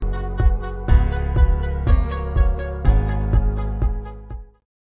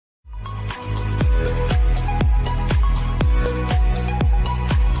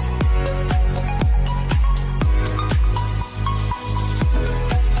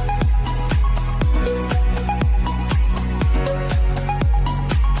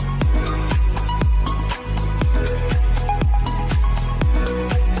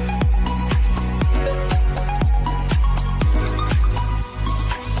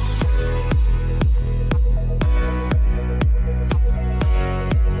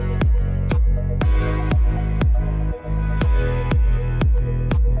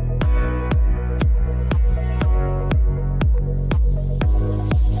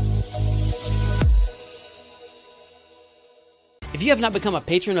If you have not become a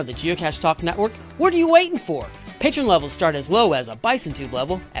patron of the Geocache Talk Network, what are you waiting for? Patron levels start as low as a Bison Tube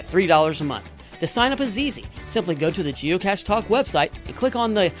level at $3 a month. To sign up is easy. Simply go to the Geocache Talk website and click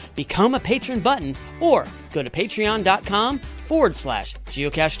on the Become a Patron button, or go to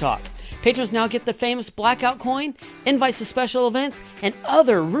patreon.com/Geocache Talk. Patrons now get the famous Blackout coin, invites to special events, and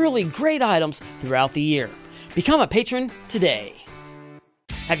other really great items throughout the year. Become a patron today.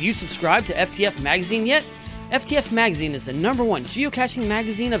 Have you subscribed to FTF Magazine yet? FTF Magazine is the #1 geocaching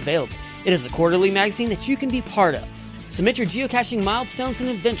magazine available. It is a quarterly magazine that you can be part of. Submit your geocaching milestones and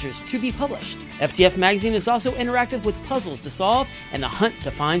adventures to be published. FTF Magazine is also interactive with puzzles to solve and the hunt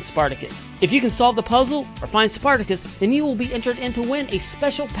to find Spartacus. If you can solve the puzzle or find Spartacus, then you will be entered in to win a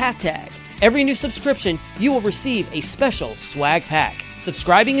special pack tag. Every new subscription, you will receive a special swag pack.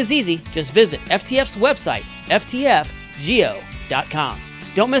 Subscribing is easy. Just visit FTF's website, ftfgeo.com.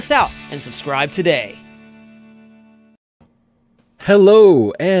 Don't miss out and subscribe today.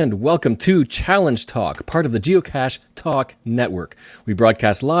 Hello and welcome to Challenge Talk, part of the Geocache Talk Network. We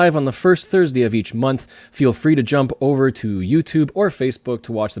broadcast live on the first Thursday of each month. Feel free to jump over to YouTube or Facebook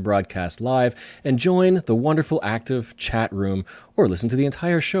to watch the broadcast live and join the wonderful active chat room or listen to the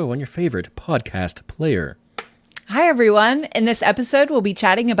entire show on your favorite podcast player. Hi, everyone. In this episode, we'll be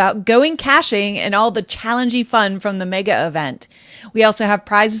chatting about going caching and all the challengey fun from the mega event. We also have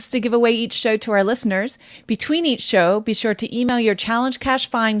prizes to give away each show to our listeners. Between each show, be sure to email your challenge cache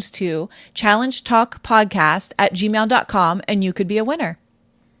finds to challengetalkpodcast@gmail.com and you could be a winner.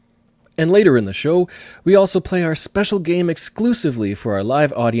 And later in the show, we also play our special game exclusively for our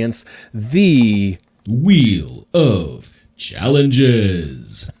live audience, the Wheel of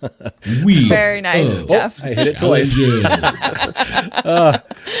Challenges. Very nice, Jeff. I hit it twice.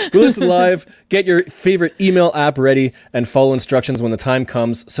 Listen live, get your favorite email app ready, and follow instructions when the time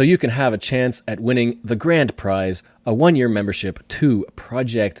comes so you can have a chance at winning the grand prize, a 1-year membership to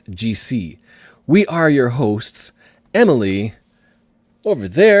Project GC. We are your hosts, Emily, over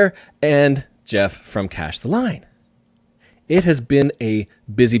there, and Jeff from Cache the Line. It has been a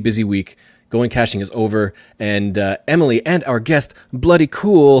busy, busy week. Going caching is over, and Emily and our guest, Bloody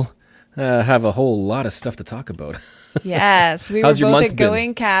Cool, have a whole lot of stuff to talk about. Yes, we were both at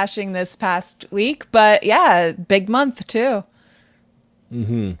going caching this past week, but yeah, big month too.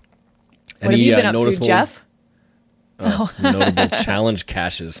 Mm-hmm. What have you been up to, Jeff? Notable challenge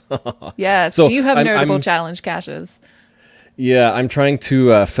caches. Yes, so do you have notable challenge caches? Yeah, I'm trying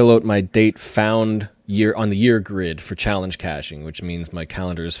to fill out my date found year on the year grid for challenge caching, which means my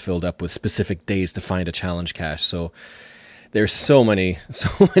calendar is filled up with specific days to find a challenge cache. So there's so many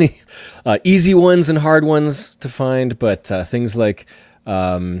easy ones and hard ones to find, but things like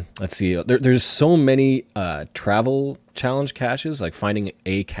let's see, there's so many travel challenge caches, like finding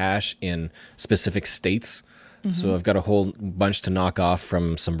a cache in specific states. Mm-hmm. So I've got a whole bunch to knock off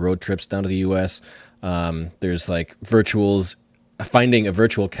from some road trips down to the US. There's like finding a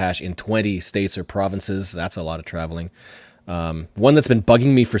virtual cache in 20 states or provinces. That's a lot of traveling. One that's been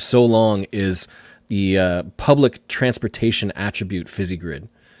bugging me for so long is the public transportation attribute FizzieGrid.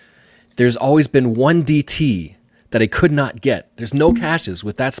 There's always been one DT that I could not get. There's no caches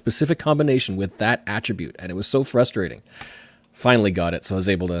with that specific combination with that attribute, and it was so frustrating. Finally got it, so I was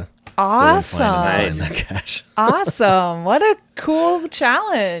able to go and find that cache. Awesome. What a cool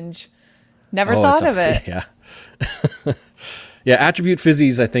challenge. Never thought of it. Yeah. Yeah, attribute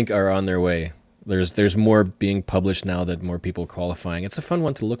fizzies, I think, are on their way. There's more being published now that more people are qualifying. It's a fun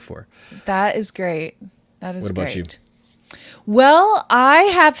one to look for. That is great. That is great. What about you? Well, I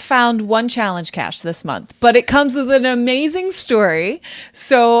have found one challenge cache this month, but it comes with an amazing story.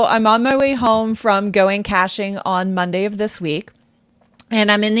 So I'm on my way home from going caching on Monday of this week.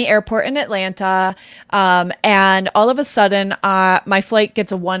 And I'm in the airport in Atlanta. And all of a sudden, my flight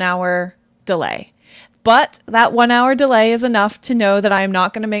gets a 1-hour delay. But that 1-hour delay is enough to know that I am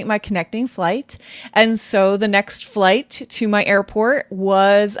not going to make my connecting flight. And so the next flight to my airport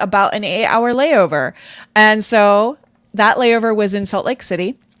was about an 8-hour layover. And so that layover was in Salt Lake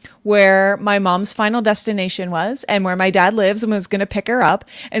City, where my mom's final destination was and where my dad lives and was going to pick her up.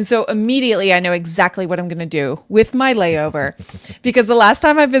 And so immediately I know exactly what I'm going to do with my layover because the last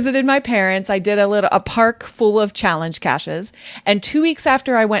time I visited my parents, I did a park full of challenge caches. And 2 weeks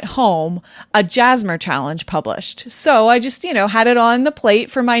after I went home, a Jasmer challenge published. So I just, had it on the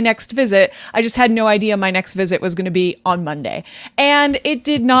plate for my next visit. I just had no idea my next visit was going to be on Monday. And it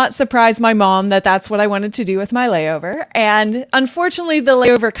did not surprise my mom that that's what I wanted to do with my layover. And unfortunately, the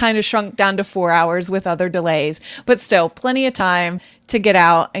layover kind of shrunk down to 4 hours with other delays, but still plenty of time to get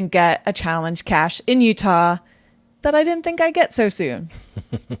out and get a challenge cache in Utah that I didn't think I'd get so soon.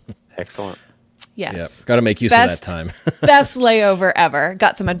 Excellent. Yes. Got to make use of that time. Best layover ever.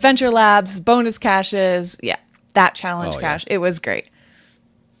 Got some adventure labs, bonus caches. Yeah, that challenge cache. It was great.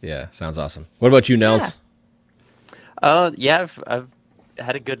 Yeah, sounds awesome. What about you, Nels? I've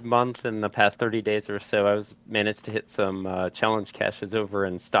had a good month in the past 30 days or so. I managed to hit some challenge caches over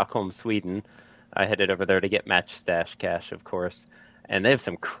in Stockholm, Sweden. I headed over there to get Match Stash cache, of course, and they have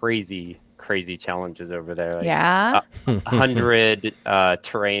some crazy challenges over there. Like 100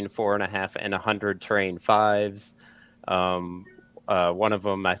 terrain 4.5 and 100 terrain 5s. One of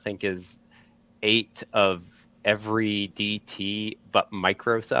them I think is 8 of every DT but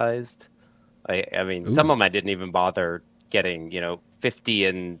micro-sized. I mean, some of them I didn't even bother getting, 50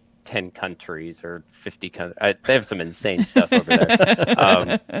 in 10 countries or 50 countries. They have some insane stuff over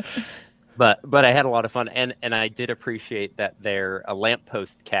there. But I had a lot of fun, and I did appreciate that their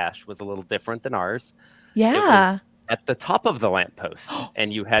lamppost cache was a little different than ours. Yeah. It was at the top of the lamppost,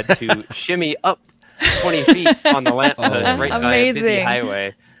 and you had to shimmy up 20 feet on the lamppost right by a busy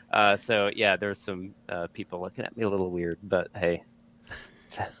highway. There's some people looking at me a little weird, but hey,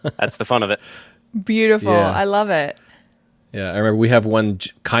 that's the fun of it. Beautiful. Yeah. I love it. Yeah, I remember we have one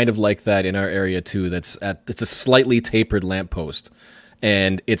kind of like that in our area too. It's a slightly tapered lamppost,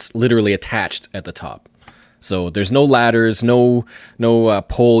 and it's literally attached at the top. So there's no ladders, no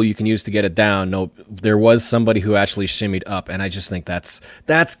pole you can use to get it down. No, there was somebody who actually shimmied up, and I just think that's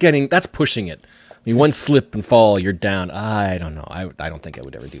pushing it. I mean, one slip and fall, you're down. I don't know. I don't think I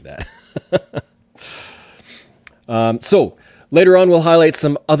would ever do that. So later on, we'll highlight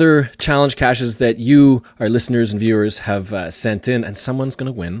some other challenge caches that you, our listeners and viewers, have sent in, and someone's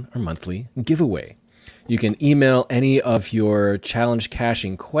going to win our monthly giveaway. You can email any of your challenge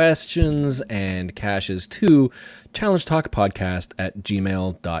caching questions and caches to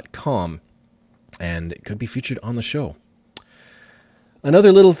challengetalkpodcast@gmail.com, and it could be featured on the show.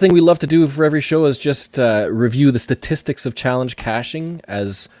 Another little thing we love to do for every show is just review the statistics of challenge caching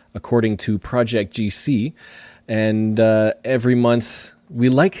as according to Project GC. And every month, we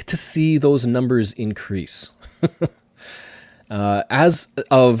like to see those numbers increase. As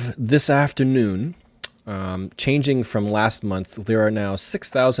of this afternoon, changing from last month, there are now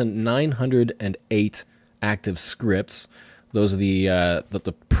 6,908 active scripts. Those are the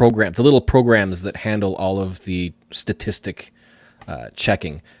little programs that handle all of the statistic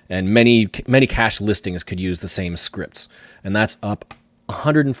checking, and many cache listings could use the same scripts, and that's up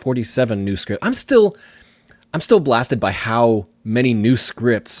 147 new scripts. I'm still blasted by how many new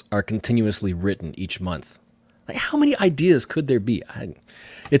scripts are continuously written each month. Like, how many ideas could there be?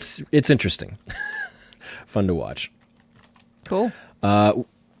 It's interesting. Fun to watch. Cool.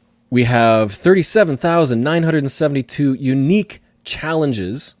 We have 37,972 unique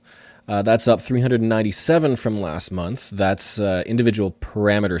challenges. That's up 397 from last month. That's individual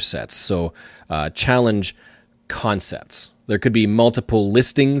parameter sets, so challenge concepts. There could be multiple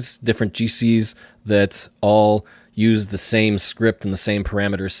listings, different GCs that all use the same script and the same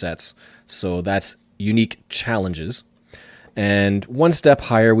parameter sets. So that's unique challenges. And one step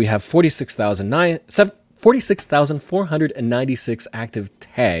higher, we have 46,496 active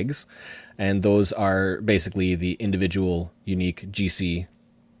tags, and those are basically the individual unique GC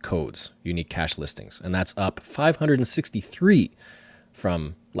codes, unique cache listings, and that's up 563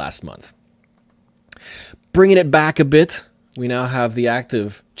 from last month. Bringing it back a bit, we now have the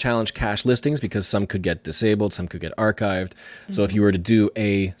active challenge cache listings because some could get disabled, some could get archived. Mm-hmm. So if you were to do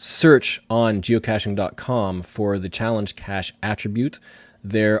a search on geocaching.com for the challenge cache attribute,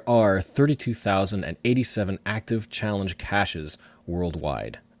 there are 32,087 active challenge caches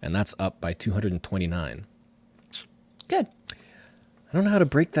worldwide, and that's up by 229. Good. I don't know how to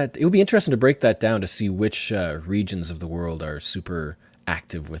break that. It would be interesting to break that down to see which regions of the world are super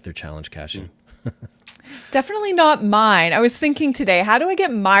active with their challenge caching. Definitely not mine. I was thinking today, how do I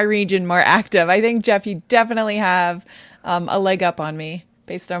get my region more active? I think, Jeff, you definitely have a leg up on me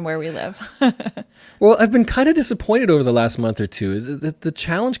based on where we live. Well, I've been kind of disappointed over the last month or two. The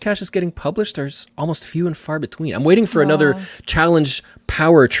challenge caches getting published are almost few and far between. I'm waiting for another challenge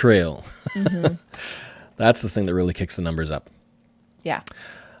power trail. Mm-hmm. That's the thing that really kicks the numbers up. Yeah.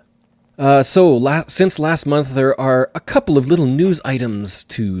 Since last month, there are a couple of little news items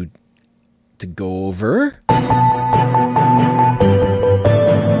to go over.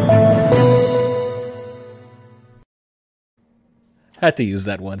 Had to use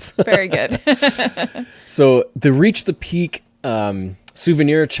that once. Very good. So the Reach the Peak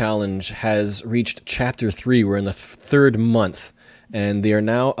souvenir challenge has reached chapter 3. We're in the third month, and they are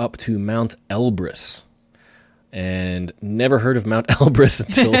now up to Mount Elbrus. And never heard of Mount Elbrus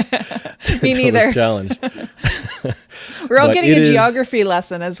until Me neither. this challenge. We're all But getting it a is- geography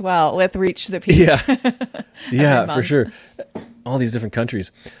lesson as well with Reach the Peak. Yeah, yeah, for month. sure. All these different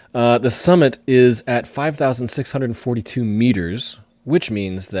countries. The summit is at 5,642 meters, which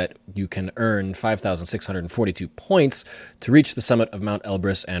means that you can earn 5,642 points to reach the summit of Mount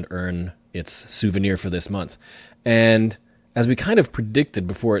Elbrus and earn its souvenir for this month. And as we kind of predicted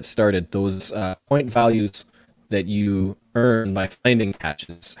before it started, those point values that you earn by finding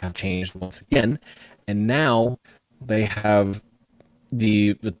caches have changed once again. And now they have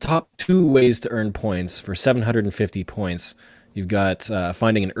the top two ways to earn points for 750 points. You've got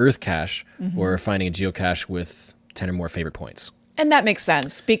finding an Earth cache or finding a geocache with 10 or more favorite points. And that makes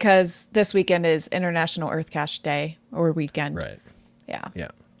sense because this weekend is International Earth Cache Day or weekend. Right. Yeah.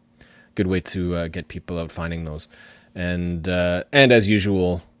 Yeah. Good way to get people out finding those. And as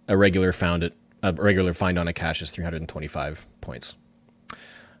usual, a regular find on a cache is 325 points.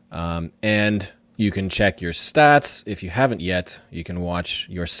 And you can check your stats. If you haven't yet, you can watch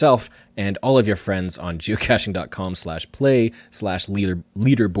yourself and all of your friends on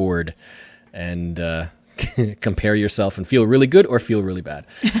geocaching.com/play/leaderboard and compare yourself and feel really good or feel really bad.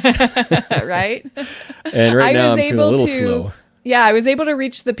 Right? And right now I'm feeling a little to, slow. Yeah, I was able to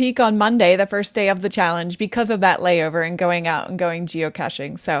reach the peak on Monday, the first day of the challenge, because of that layover and going out and going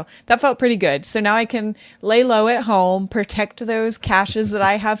geocaching. So that felt pretty good. So now I can lay low at home, protect those caches that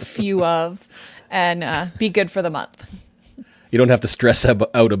I have few of, and be good for the month. You don't have to stress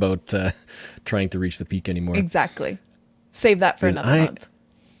out about trying to reach the peak anymore. Exactly. Save that for Because another month.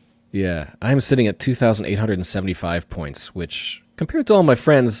 Yeah, I'm sitting at 2,875 points, which compared to all my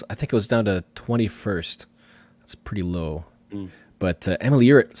friends, I think it was down to 21st. That's pretty low. But Emily,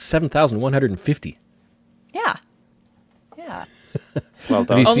 you're at 7,150. Yeah. Yeah. Well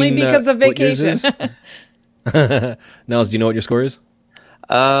Have you done. Only seen, because of what yours vacation. is? Nels, do you know what your score is?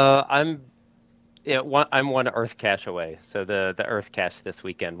 I'm one Earth cache away, so the Earth cache this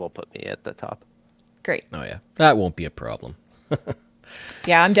weekend will put me at the top. Great. Oh, yeah. That won't be a problem.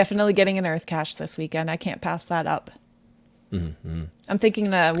 Yeah, I'm definitely getting an Earth cache this weekend. I can't pass that up. Mm-hmm. I'm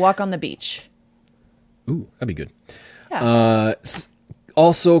thinking to walk on the beach. Ooh, that'd be good. Yeah.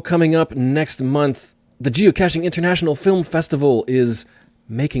 Also coming up next month, the Geocaching International Film Festival is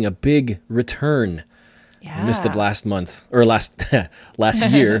making a big return. Yeah. We missed it last month or last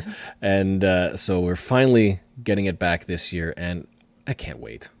year, and so we're finally getting it back this year, and I can't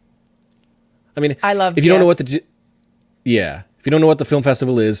wait. I mean, I love if you don't know Jeff. what if you don't know what the film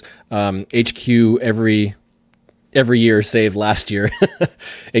festival is, HQ every year, save last year,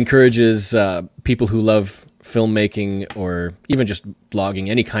 encourages people who love filmmaking or even just blogging,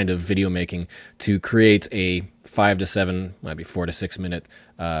 any kind of video making, to create a 5 to 7, might be 4 to 6 minute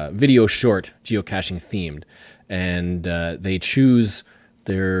video short geocaching themed, and they choose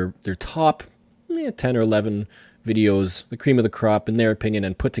their top 10 or 11 videos, the cream of the crop in their opinion,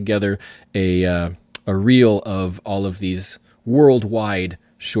 and put together a reel of all of these worldwide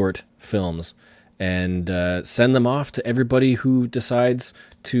short films and send them off to everybody who decides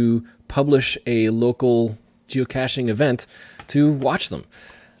to publish a local geocaching event to watch them.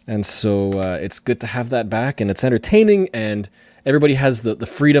 And so it's good to have that back, and it's entertaining, and everybody has the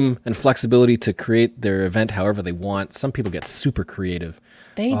freedom and flexibility to create their event however they want. Some people get super creative.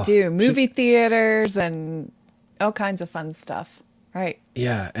 They do. Movie theaters and all kinds of fun stuff. Right.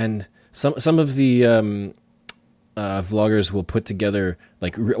 Yeah, and some of the vloggers will put together,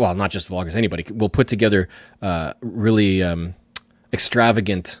 not just vloggers, anybody will put together really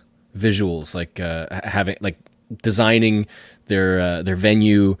extravagant visuals, like designing their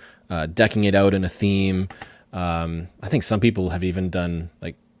venue, decking it out in a theme. I think some people have even done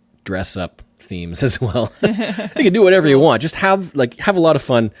like dress up themes as well. You can do whatever you want. Just have a lot of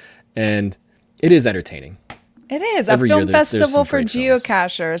fun, and it is entertaining. It is Every a year film there's festival some for great films.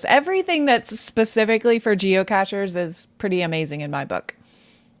 geocachers. Everything that's specifically for geocachers is pretty amazing in my book.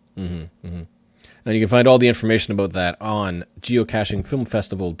 And you can find all the information about that on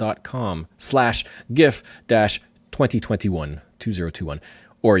geocachingfilmfestival.com/GIF-2021,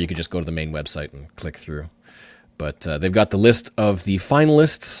 or you could just go to the main website and click through. But they've got the list of the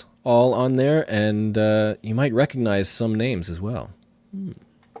finalists all on there, and you might recognize some names as well.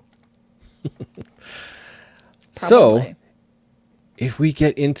 So, Probably. if we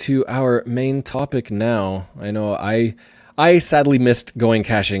get into our main topic now, I know I sadly missed going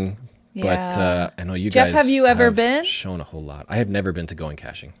caching, but Yeah. I know you Jeff, guys have you ever been? shown a whole lot. I have never been to going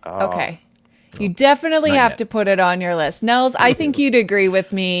caching. Okay. You definitely Not have yet. to put it on your list. Nels, I think you'd agree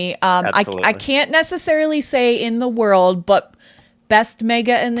with me. I Absolutely. can't necessarily say in the world, but best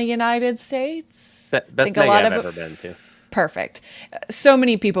mega in the United States? Best think a mega lot I've of- ever been to. Perfect. So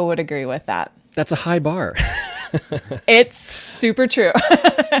many people would agree with that. That's a high bar. It's super true.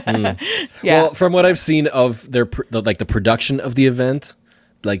 Yeah. Well, from what I've seen of the production of the event,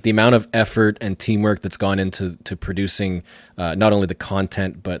 like the amount of effort and teamwork that's gone into producing not only the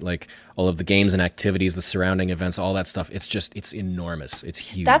content, but like all of the games and activities, the surrounding events, all that stuff. It's enormous. It's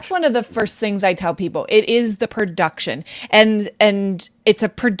huge. That's one of the first things I tell people. It is the production. And it's a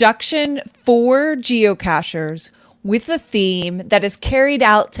production for geocachers with a theme that is carried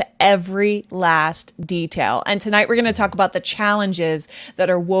out to every last detail. And tonight we're going to talk about the challenges that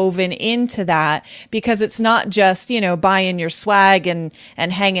are woven into that, because it's not just, buying your swag and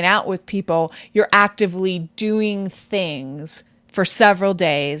hanging out with people. You're actively doing things for several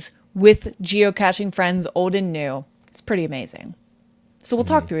days with geocaching friends, old and new. It's pretty amazing. So we'll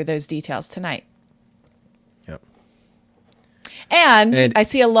talk through those details tonight. Yep. And I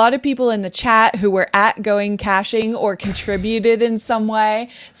see a lot of people in the chat who were at Going Caching or contributed in some way.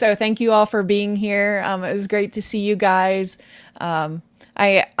 So thank you all for being here. It was great to see you guys. I'll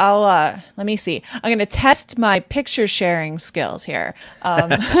let me see. I'm going to test my picture sharing skills here.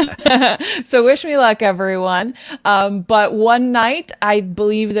 So wish me luck, everyone. But one night, I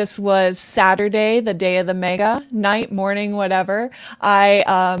believe this was Saturday, the day of the mega, night, morning, whatever.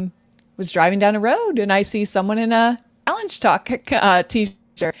 I was driving down a road and I see someone in a Challenge Talk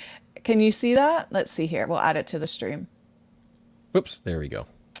t-shirt. Can you see that? Let's see here. We'll add it to the stream. Whoops, there we go.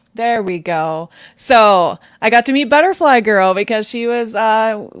 There we go. So I got to meet Butterfly Girl because she was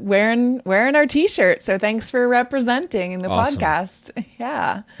wearing our t-shirt. So thanks for representing in the podcast.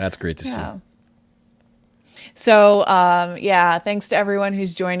 Yeah. That's great to see. So, thanks to everyone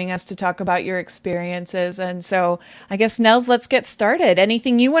who's joining us to talk about your experiences. And so I guess, Nels, let's get started.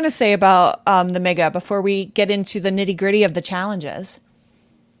 Anything you want to say about the Mega before we get into the nitty gritty of the challenges?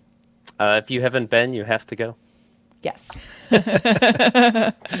 If you haven't been, you have to go. Yes.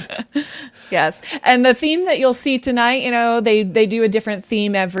 Yes. And the theme that you'll see tonight, they do a different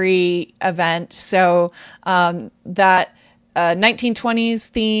theme every event. So that 1920s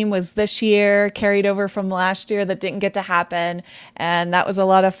theme was this year, carried over from last year that didn't get to happen, and that was a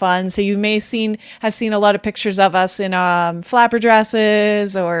lot of fun. So you may have seen a lot of pictures of us in flapper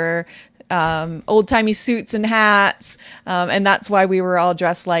dresses or old-timey suits and hats, and that's why we were all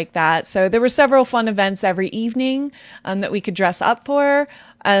dressed like that. So there were several fun events every evening that we could dress up for,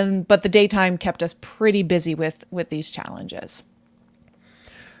 but the daytime kept us pretty busy with these challenges.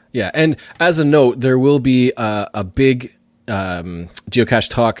 Yeah, and as a note, there will be a big Geocache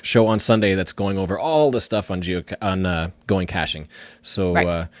Talk show on Sunday that's going over all the stuff on going caching. So right.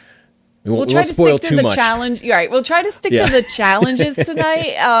 we We'll try won't to spoil stick to too the much. challenge. Right. We'll try to stick to the challenges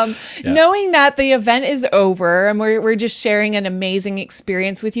tonight, knowing that the event is over and we're just sharing an amazing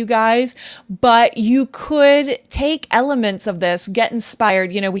experience with you guys. But you could take elements of this, get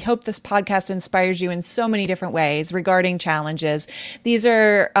inspired. We hope this podcast inspires you in so many different ways regarding challenges. These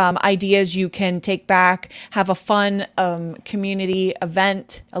are ideas you can take back, have a fun community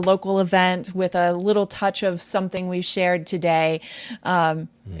event, a local event with a little touch of something we've shared today.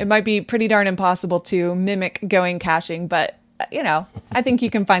 It might be pretty darn impossible to mimic going caching, but, I think you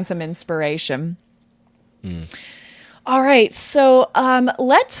can find some inspiration. All right. So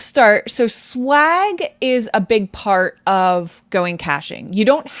let's start. So swag is a big part of going caching. You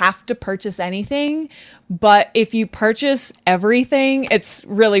don't have to purchase anything, but if you purchase everything, it's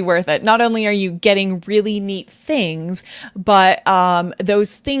really worth it. Not only are you getting really neat things, but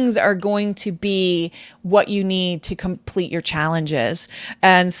those things are going to be what you need to complete your challenges.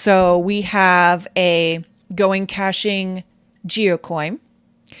 And so we have a going caching geocoin.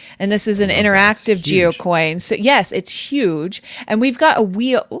 And this is an interactive geocoin. So yes, it's huge. And we've got a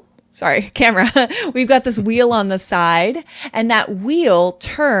wheel. Ooh, sorry, camera. We've got this wheel on the side, and that wheel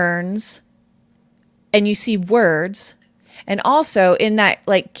turns and you see words. And also in that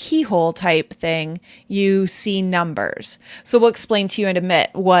like keyhole type thing, you see numbers. So we'll explain to you in a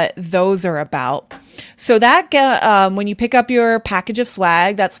minute what those are about. So that when you pick up your package of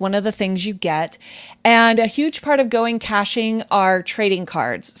swag, that's one of the things you get. And a huge part of going caching are trading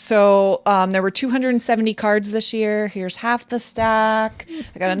cards. So there were 270 cards this year. Here's half the stack.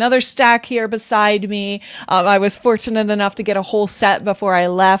 I got another stack here beside me. I was fortunate enough to get a whole set before I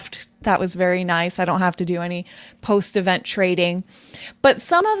left. That was very nice. I don't have to do any post-event trading. But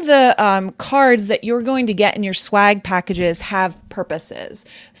some of the cards that you're going to get in your swag packages have purposes.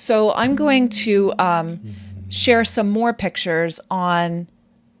 So I'm going to share some more pictures on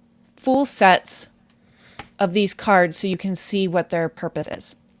full sets of these cards so you can see what their purpose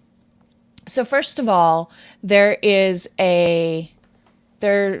is. So first of all, there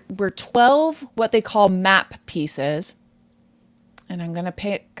were 12 what they call map pieces. And I'm going to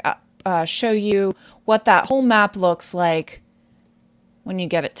pick up show you what that whole map looks like when you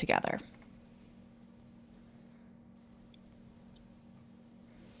get it together.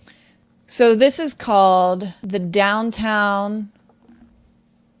 So this is called the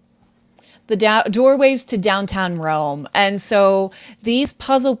doorways to downtown Rome. And so these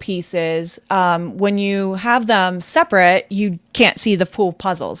puzzle pieces, when you have them separate, you can't see the full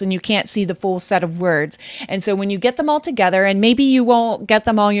puzzles and you can't see the full set of words. And so when you get them all together, and maybe you won't get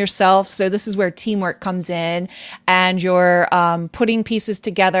them all yourself, so this is where teamwork comes in, and you're putting pieces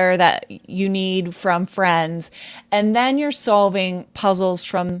together that you need from friends, and then you're solving puzzles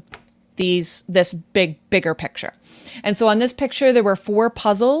from this bigger picture. And so on this picture, there were 4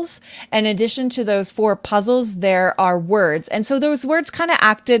 puzzles. In addition to those 4 puzzles, there are words. And so those words kind of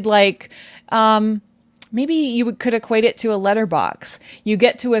acted like, maybe you could equate it to a letterbox. You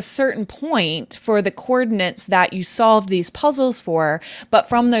get to a certain point for the coordinates that you solved these puzzles for, but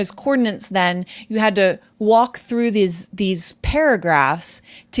from those coordinates, then you had to walk through these paragraphs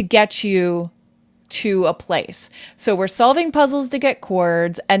to get you to a place. So we're solving puzzles to get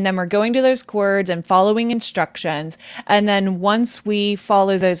chords, and then we're going to those chords and following instructions. And then once we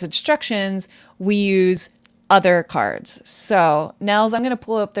follow those instructions, we use other cards. So Nels, I'm going to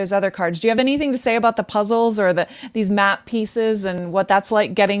pull up those other cards. Do you have anything to say about the puzzles or these map pieces and what that's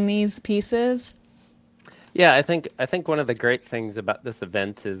like getting these pieces? Yeah, I think one of the great things about this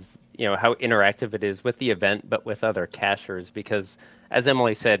event is, how interactive it is with the event, but with other cachers, because as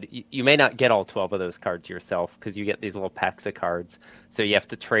Emily said, you may not get all 12 of those cards yourself because you get these little packs of cards, so you have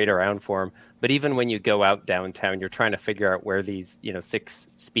to trade around for them. But even when you go out downtown, you're trying to figure out where these, 6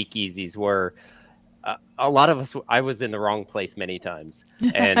 speakeasies were. A lot of us, I was in the wrong place many times,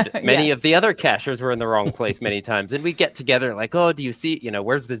 and many Yes. of the other cachers were in the wrong place many times. And we'd get together like, oh, do you see,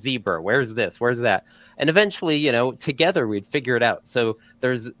 where's the zebra? Where's this? Where's that? And eventually, together we'd figure it out. So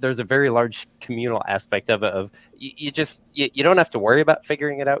there's a very large communal aspect of it. Of you don't have to worry about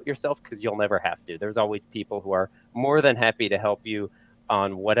figuring it out yourself because you'll never have to. There's always people who are more than happy to help you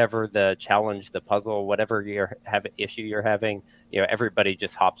on whatever the challenge, the puzzle, whatever issue you're having. Everybody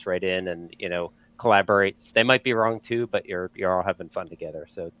just hops right in and collaborates. They might be wrong too, but you're all having fun together,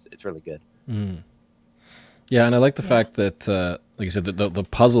 so it's really good. Yeah, and I like the fact that, like I said, the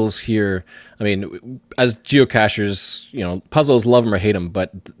puzzles here. I mean, as geocachers, puzzles, love them or hate them,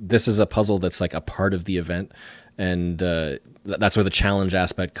 but this is a puzzle that's like a part of the event, and that's where the challenge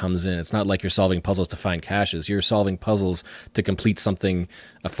aspect comes in. It's not like you're solving puzzles to find caches. You're solving puzzles to complete something,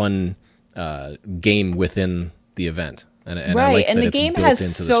 a fun game within the event. And right, I like and that the it's game built has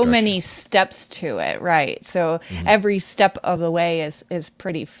into the so structure. many steps to it, right? So every step of the way is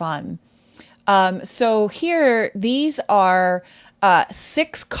pretty fun. So here, these are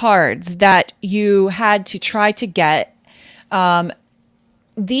 6 cards that you had to try to get.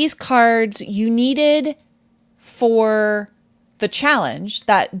 These cards you needed for the challenge,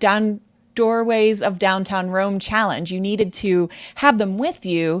 that Doorways of Downtown Rome challenge. You needed to have them with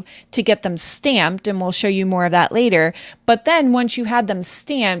you to get them stamped, and we'll show you more of that later. But then once you had them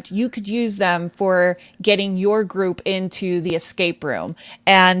stamped, you could use them for getting your group into the escape room.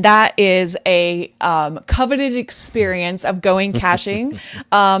 And that is a coveted experience of going caching.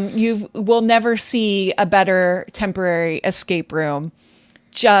 You will never see a better temporary escape room.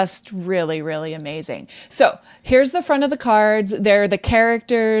 Just really, really amazing. So here's the front of the cards. They're the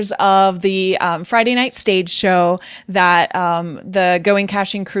characters of the Friday night stage show that the Going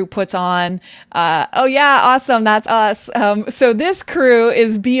Caching crew puts on. Oh yeah, awesome. That's us. So this crew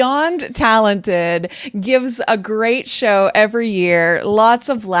is beyond talented, gives a great show every year, lots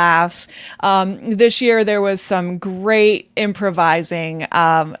of laughs. This year there was some great improvising.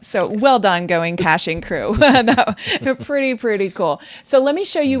 So well done, Going Caching crew. Pretty cool. So let me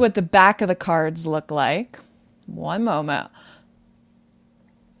show you what the back of the cards look like. One moment.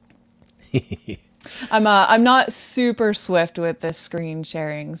 I'm not super swift with this screen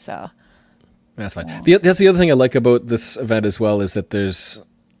sharing, so That's fine. That's the other thing I like about this event as well, is that there's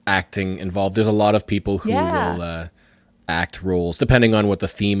acting involved. There's a lot of people who will act roles depending on what the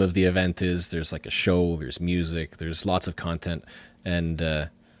theme of the event is. There's like a show, there's music, there's lots of content, and the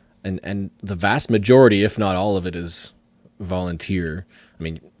vast majority, if not all of it, is volunteer. I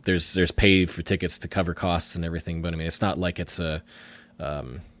mean, there's pay for tickets to cover costs and everything, but I mean, it's not like it's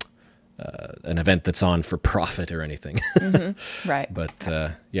an event that's on for profit or anything. right.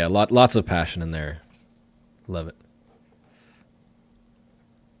 But yeah, lots of passion in there. Love it.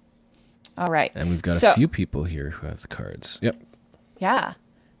 All right. And we've got a few people here who have the cards. Yep. Yeah.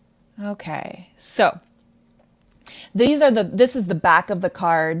 Okay. So This is the back of the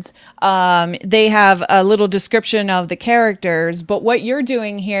cards. They have a little description of the characters, but what you're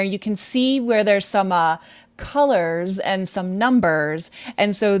doing here, you can see where there's some colors and some numbers.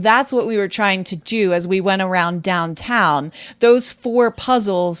 And so that's what we were trying to do as we went around downtown. Those 4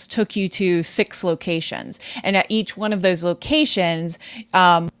 puzzles took you to 6 locations. And at each one of those locations,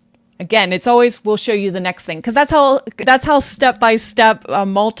 again, it's always, we'll show you the next thing, because that's how step-by-step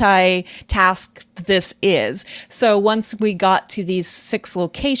multitask this is. So once we got to these 6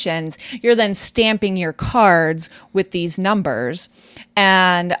 locations, you're then stamping your cards with these numbers.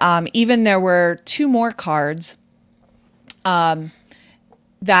 And even there were 2 more cards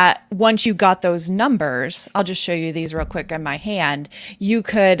that once you got those numbers, I'll just show you these real quick in my hand, you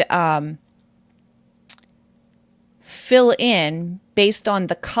could fill in based on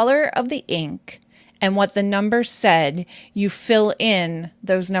the color of the ink and what the number said. You fill in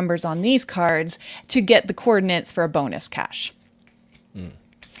those numbers on these cards to get the coordinates for a bonus cache.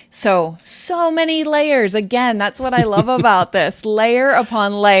 So many layers. Again, that's what I love about this. Layer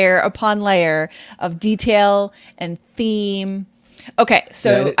upon layer upon layer of detail and theme. Okay,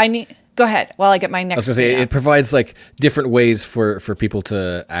 so go ahead while I get my next. I was going to say, it provides like different ways for people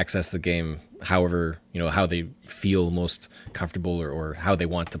to access the game, however, how they feel most comfortable or how they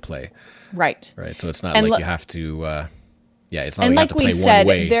want to play. Right. Right. So it's not like you have to, it's not and like like you have to play we said, one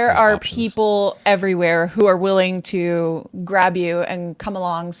way. there are options. people everywhere who are willing to grab you and come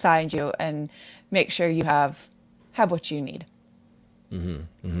alongside you and make sure you have what you need.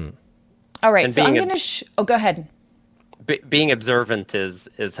 All right. And So I'm going to go ahead. Being observant is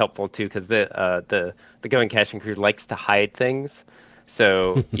helpful too, because the Going Caching crew likes to hide things.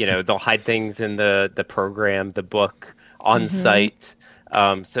 So they'll hide things in the program, the book, on site.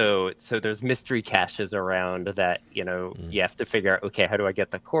 So there's mystery caches around that you have to figure out. Okay, how do I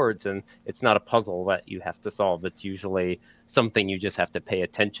get the chords? And it's not a puzzle that you have to solve. It's usually something you just have to pay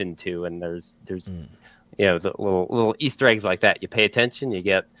attention to. And there's the little Easter eggs like that. You pay attention, you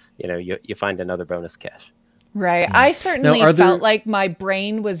get you find another bonus cache. Right. I certainly felt like my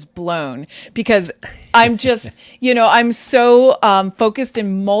brain was blown because I'm just, I'm so focused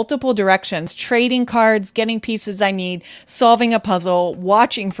in multiple directions, trading cards, getting pieces I need, solving a puzzle,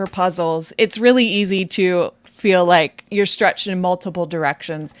 watching for puzzles. It's really easy to feel like you're stretched in multiple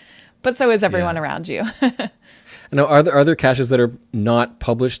directions, but so is everyone around you. Now, are there caches that are not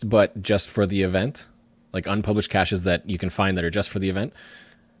published but just for the event? Like unpublished caches that you can find that are just for the event?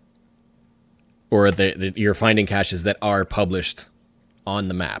 Or you're finding caches that are published on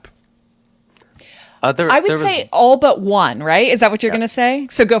the map? I would say all but one, right? Is that what you're going to say?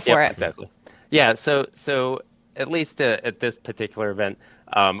 So go for it. Exactly. Yeah, so at least at this particular event,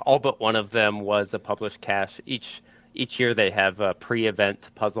 all but one of them was a published cache. Each year they have a pre-event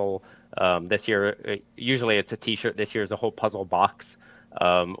puzzle. This year, usually it's a T-shirt. This year is a whole puzzle box,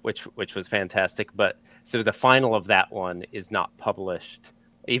 which was fantastic. But so the final of that one is not published.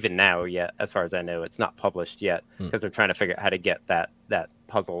 Even now yet, as far as I know, it's not published yet because they're trying to figure out how to get that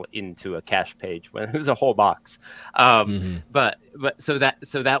puzzle into a cache page when it was a whole box. But so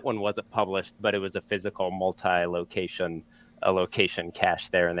that one wasn't published, but it was a physical multi-location cache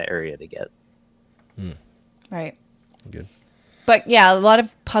there in the area to get. Right. Good. But yeah, a lot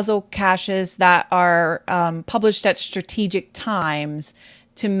of puzzle caches that are published at strategic times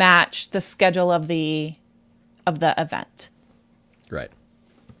to match the schedule of the event. Right.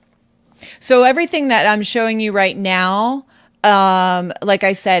 So everything that I'm showing you right now, like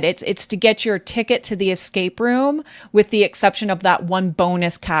I said, it's to get your ticket to the escape room, with the exception of that one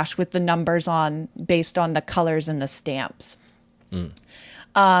bonus cache with the numbers based on the colors and the stamps.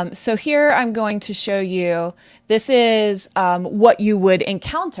 So here I'm going to show you, this is what you would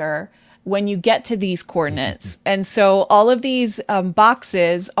encounter when you get to these coordinates. And so all of these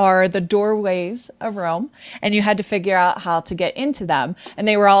boxes are the doorways of Rome, and you had to figure out how to get into them. And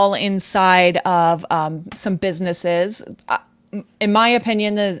they were all inside of some businesses. In my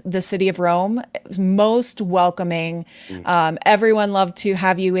opinion, the city of Rome is most welcoming. Everyone loved to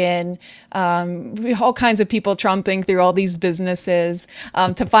have you in. All kinds of people tromping through all these businesses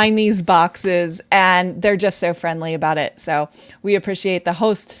to find these boxes, and they're just so friendly about it. So we appreciate the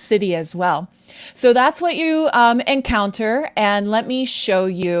host city as well. So that's what you encounter, and let me show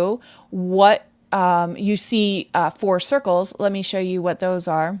you what you see. 4 circles. Let me show you what those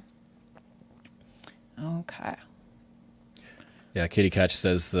are. Okay. Yeah, Kitty Catch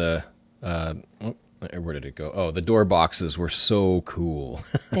says where did it go? Oh, the door boxes were so cool.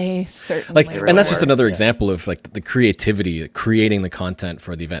 They certainly were. And that's just another example of like the creativity, creating the content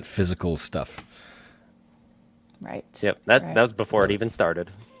for the event, physical stuff. Right. Yep, that was before it even started.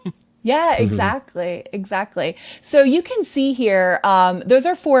 Yeah, exactly. Exactly. So you can see here, those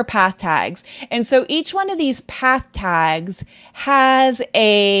are 4 path tags. And so each one of these path tags has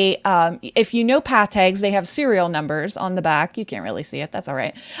if you know path tags, they have serial numbers on the back. You can't really see it. That's all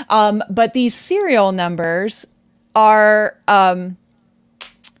right. But these serial numbers are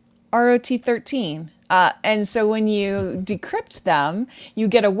ROT13. And so when you decrypt them, you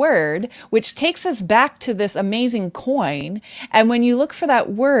get a word, which takes us back to this amazing coin. And when you look for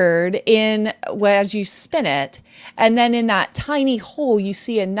that word as you spin it, and then in that tiny hole, you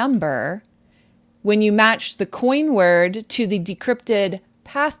see a number. When you match the coin word to the decrypted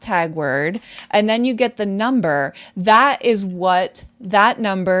path tag word, and then you get the number, that is what that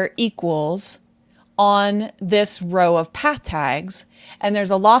number equals on this row of path tags. And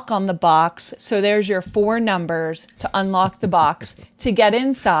there's a lock on the box. So there's your 4 numbers to unlock the box to get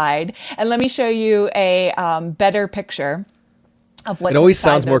inside. And let me show you a better picture of what's inside. It always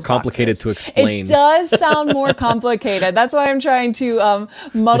sounds more those complicated boxes. to explain. It does sound more complicated. That's why I'm trying to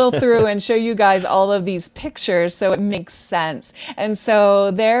muddle through and show you guys all of these pictures so it makes sense. And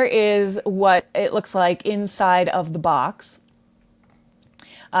so there is what it looks like inside of the box.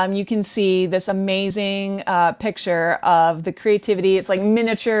 You can see this amazing picture of the creativity. It's like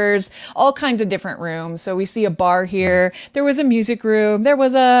miniatures, all kinds of different rooms. So we see a bar here. There was a music room. There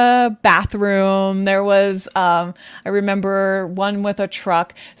was a bathroom. There was, I remember one with a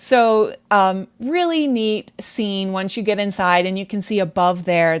truck. So really neat scene once you get inside, and you can see above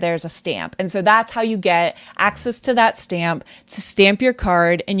there's a stamp. And so that's how you get access to that stamp, to stamp your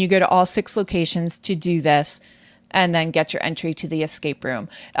card, and you go to all 6 locations to do this, and then get your entry to the escape room.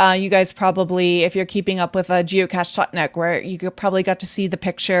 You guys probably, if you're keeping up with Geocache.net, where you probably got to see the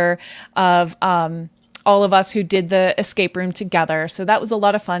picture of all of us who did the escape room together. So that was a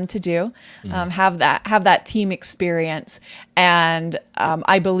lot of fun to do, have that team experience. And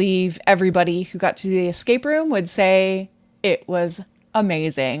I believe everybody who got to the escape room would say it was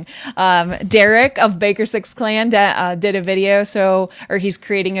amazing. Derek of Baker Six Clan did a video, or he's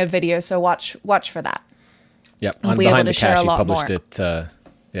creating a video. So watch for that. Yep, We'll on be Behind able the to share Cache, a he lot published more.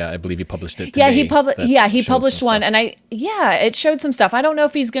 it. I believe he published it Yeah, today. he published one, and it showed some stuff. I don't know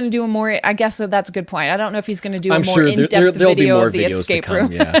if he's going to do a more. I guess that's a good point. I don't know if he's going to do a more in-depth video of the escape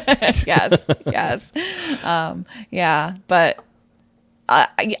room. Yeah. yes. Yeah, but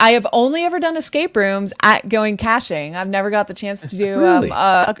I have only ever done escape rooms at Going Caching. I've never got the chance to do Really?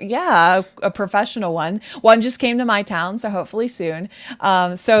 a professional one. One just came to my town, so hopefully soon.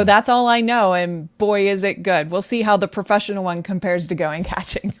 So that's all I know, and boy, is it good. We'll see how the professional one compares to Going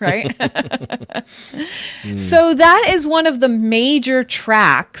Caching, right? So that is one of the major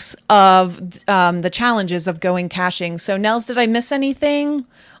tracks of the challenges of Going Caching. So Nels, did I miss anything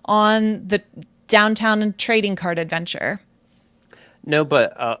on the downtown trading card adventure? No,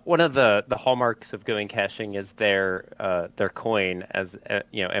 but one of the hallmarks of Going Caching is their coin, as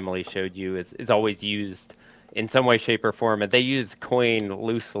Emily showed you, is always used in some way, shape, or form, and they use coin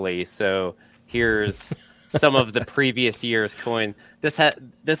loosely. So here's some of the previous year's coin. This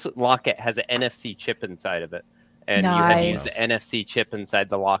locket has an NFC chip inside of it, and you have to use the NFC chip inside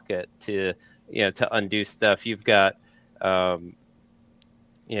the locket to undo stuff. You've got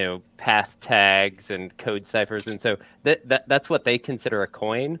path tags and code ciphers, and so that's what they consider a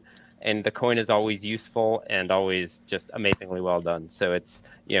coin, and the coin is always useful and always just amazingly well done. So it's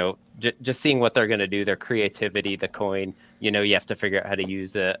just seeing what they're going to do, their creativity, the coin, you have to figure out how to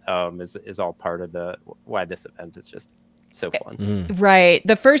use it, is all part of why this event is just so fun. Right.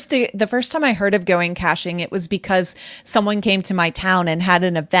 The first time I heard of Going Caching, it was because someone came to my town and had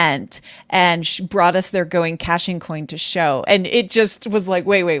an event and brought us their Going Caching coin to show. And it just was like,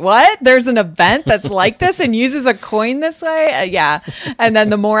 wait, what? There's an event that's like this and uses a coin this way? Yeah. And then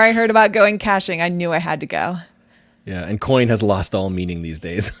the more I heard about Going Caching, I knew I had to go. Yeah, and coin has lost all meaning these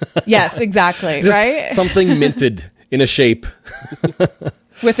days. Yes, exactly. Just right? something minted in a shape.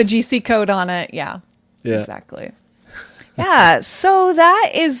 With a GC code on it. Yeah. Exactly. Yeah, so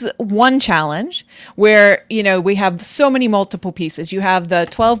that is one challenge where, we have so many multiple pieces. You have the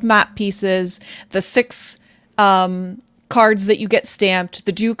 12 map pieces, the 6 cards that you get stamped,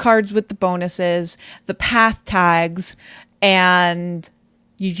 the do cards with the bonuses, the path tags, and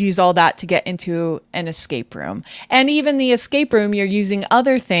you use all that to get into an escape room. And even the escape room, you're using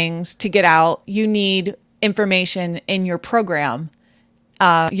other things to get out. You need information in your program,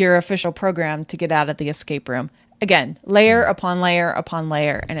 your official program, to get out of the escape room. Again, layer upon layer upon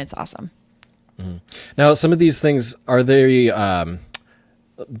layer, and it's awesome. Now, some of these things, are they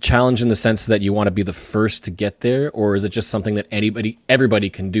challenge in the sense that you want to be the first to get there, or is it just something that everybody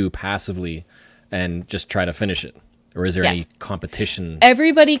can do passively and just try to finish it? Or is there Yes. any competition?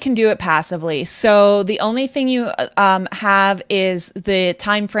 Everybody can do it passively. So the only thing you have is the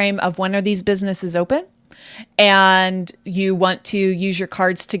time frame of when are these businesses open, and you want to use your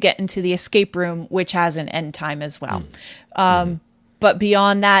cards to get into the escape room, which has an end time as well. But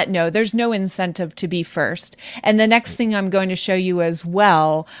beyond that, no, there's no incentive to be first. And the next thing I'm going to show you as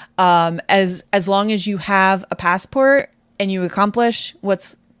well, as long as you have a passport and you accomplish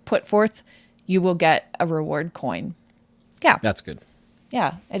what's put forth, you will get a reward coin. Yeah. That's good.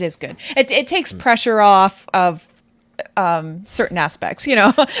 Yeah, it is good. It takes pressure off of certain aspects. You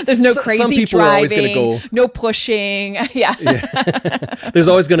know, there's no Some crazy people are always driving, gonna go- no pushing. Yeah. There's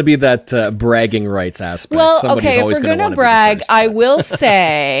always going to be that bragging rights aspect. Well, Somebody's okay, if always we're gonna going wanna to be the brag, first, I but- will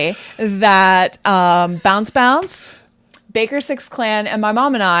say that Bounce Bounce, Baker Six Clan, and my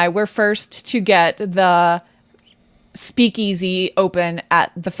mom and I were first to get the speakeasy open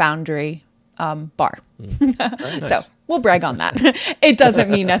at the Foundry bar. So we'll brag on that. It doesn't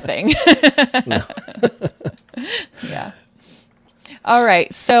mean a thing. Yeah. All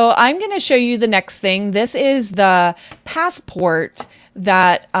right. So I'm going to show you the next thing. This is the passport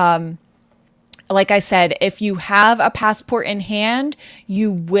that, like I said, if you have a passport in hand,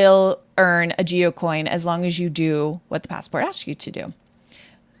 you will earn a geocoin as long as you do what the passport asks you to do.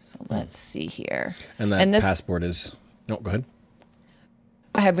 So let's see here. And that this, passport is... No, go ahead.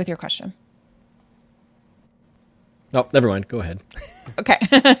 Go ahead with your question. Oh, never mind. Go ahead. Okay.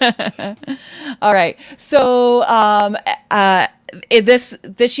 All right. So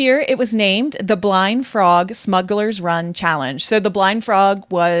this year it was named the Blind Frog Smugglers Run Challenge. So the Blind Frog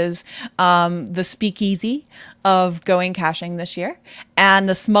was the speakeasy of going caching this year, and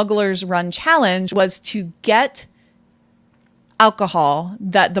the Smugglers Run Challenge was to get alcohol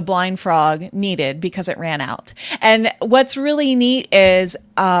that the Blind Frog needed because it ran out. And what's really neat is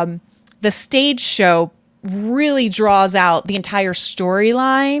the stage show really draws out the entire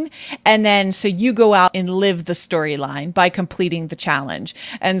storyline, and then so you go out and live the storyline by completing the challenge.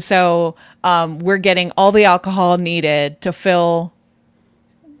 And so we're getting all the alcohol needed to fill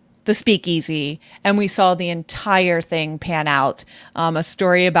the speakeasy, and we saw the entire thing pan out. A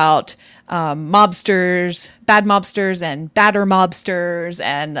story about mobsters, bad mobsters and badder mobsters,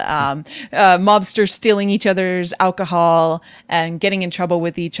 and mobsters stealing each other's alcohol and getting in trouble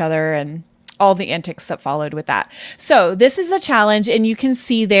with each other, and all the antics that followed with that. So this is the challenge, and you can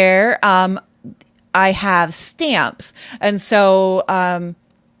see there I have stamps. And so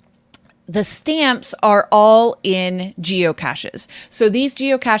the stamps are all in geocaches. So these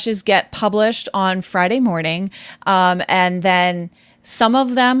geocaches get published on Friday morning, and then some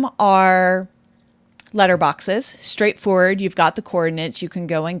of them are letterboxes, straightforward. You've got the coordinates, you can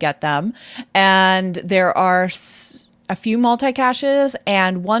go and get them. And there are a few multi-caches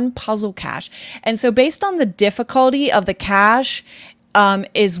and one puzzle cache. And so based on the difficulty of the cache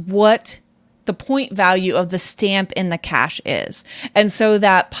is what the point value of the stamp in the cache is. And so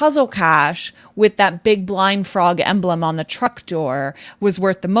that puzzle cache with that big blind frog emblem on the truck door was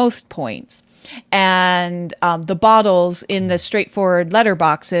worth the most points. And the bottles in the straightforward letter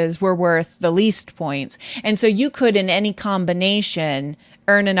boxes were worth the least points. And so you could, in any combination,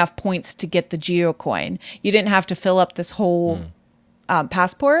 earn enough points to get the geocoin. You didn't have to fill up this whole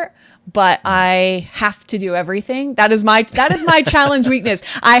passport, but I have to do everything. That is my challenge weakness.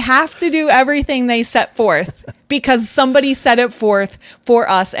 I have to do everything they set forth because somebody set it forth for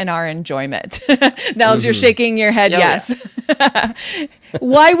us and our enjoyment. Nels, you're shaking your head. Yes.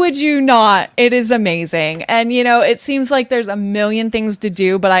 Why would you not? It is amazing. And, you know, it seems like there's a million things to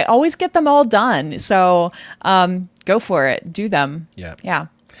do, but I always get them all done. So go for it. Do them. Yeah. Yeah.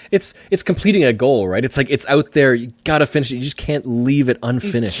 It's completing a goal, right? It's like it's out there. You got to finish it. You just can't leave it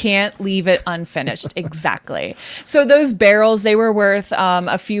unfinished. You can't leave it unfinished. Exactly. So those barrels, they were worth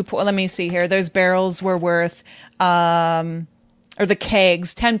a few. Let me see here. Those barrels were worth, or the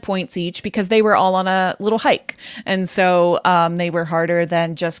kegs, 10 points each because they were all on a little hike. And so they were harder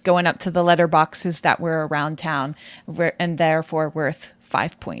than just going up to the letter boxes that were around town, and therefore worth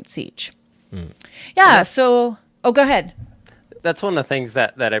 5 points each. Yeah. So, go ahead. That's one of the things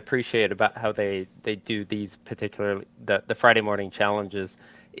that I appreciate about how they do these particular the Friday morning challenges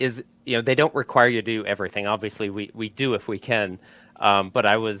is, you know, they don't require you to do everything. Obviously we do if we can. But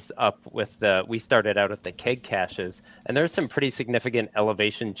I was up with we started out at the keg caches, and there's some pretty significant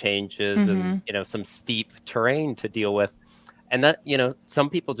elevation changes and, you know, some steep terrain to deal with. And that, you know, some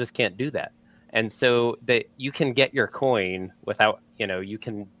people just can't do that. And so that you can get your coin without, you know, you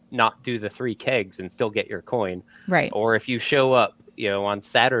can not do the 3 kegs and still get your coin. Right. Or if you show up, you know, on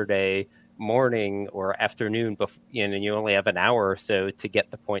Saturday morning or afternoon, and you only have an hour or so to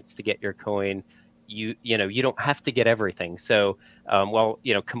get the points to get your coin, you don't have to get everything. So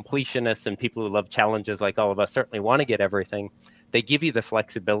completionists and people who love challenges like all of us certainly want to get everything. They give you the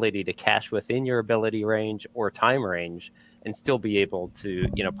flexibility to cache within your ability range or time range and still be able to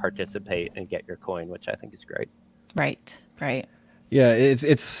participate and get your coin, which I think is great. Right. Yeah,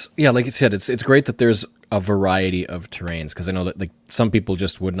 it's like you said, it's great that there's a variety of terrains, because I know that like some people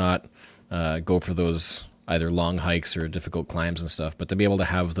just would not go for those either long hikes or difficult climbs and stuff, but to be able to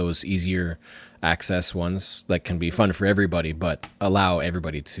have those easier access ones that can be fun for everybody, but allow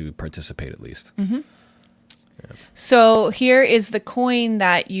everybody to participate at least. Mm-hmm. Yeah. So here is the coin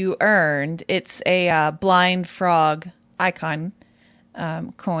that you earned. It's a blind frog icon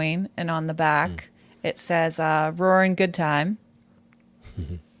coin, and on the back it says "Roaring Good Time"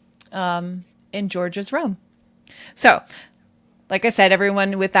 in Georgia's Rome. So, like I said,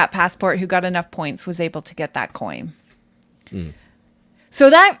 everyone with that passport who got enough points was able to get that coin. So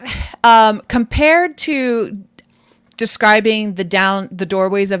that compared to describing the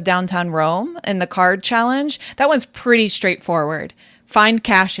doorways of downtown Rome and the card challenge, that one's pretty straightforward. Find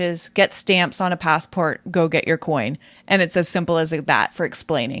caches, get stamps on a passport, go get your coin. And it's as simple as that for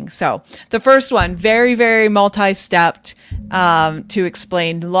explaining. So the first one, very, very multi-stepped to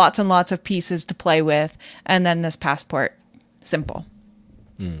explain, lots and lots of pieces to play with. And then this passport, simple.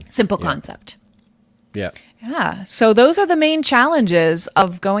 Simple concept. Yeah. Yeah. So those are the main challenges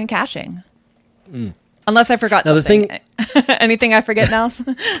of going caching. Unless I forgot something. Anything I forget, Nels?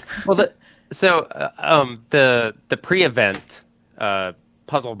 Well, the pre-event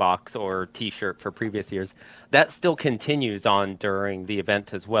puzzle box or T-shirt for previous years, that still continues on during the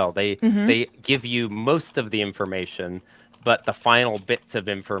event as well. They give you most of the information, but the final bits of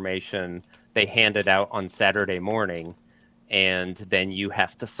information they hand it out on Saturday morning, and then you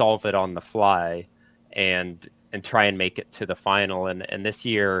have to solve it on the fly and try and make it to the final. And this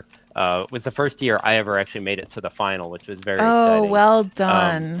year was the first year I ever actually made it to the final, which was very exciting. Oh, well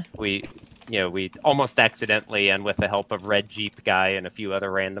done. We almost accidentally, and with the help of Red Jeep Guy and a few other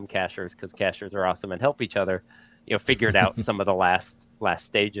random cachers, because cachers are awesome and help each other, figured out some of the last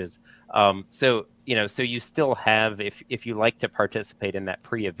stages. So you still have, if you like to participate in that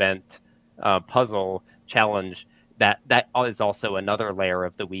pre-event puzzle challenge, that is also another layer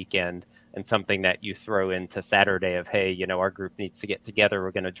of the weekend, and something that you throw into Saturday of, hey, our group needs to get together.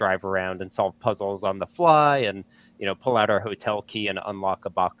 We're going to drive around and solve puzzles on the fly, and pull out our hotel key and unlock a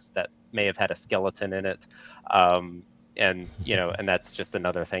box that may have had a skeleton in it. And that's just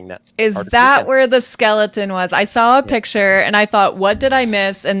another thing that's is that where the skeleton was? I saw a picture and I thought, what did I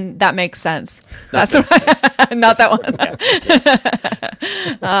miss? And that makes sense. That's not that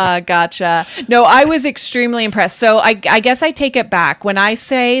one. Gotcha. No, I was extremely impressed. So I guess I take it back. When I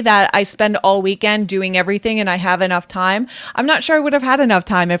say that I spend all weekend doing everything and I have enough time, I'm not sure I would have had enough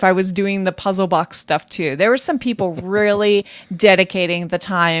time if I was doing the puzzle box stuff too. There were some people really dedicating the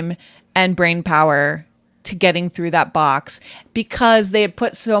time and brain power to getting through that box because they had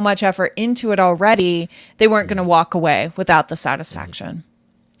put so much effort into it already. They weren't going to walk away without the satisfaction.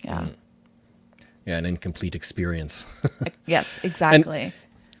 Yeah. Yeah, an incomplete experience. Yes, exactly.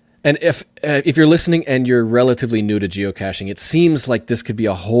 And if you're listening and you're relatively new to geocaching, it seems like this could be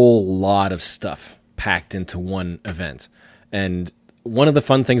a whole lot of stuff packed into one event. And one of the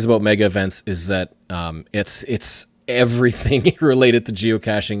fun things about mega events is that it's everything related to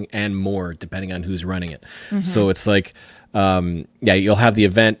geocaching and more, depending on who's running it. So it's like, you'll have the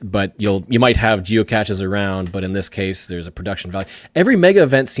event, but you might have geocaches around, but in this case, there's a production value. Every mega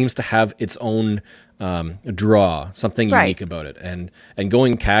event seems to have its own draw, something unique about it. And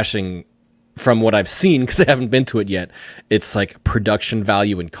going caching, from what I've seen, because I haven't been to it yet, it's like production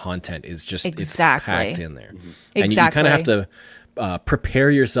value and content is just it's packed in there. And you kind of have to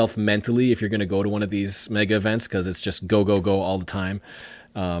prepare yourself mentally if you're going to go to one of these mega events, because it's just go all the time,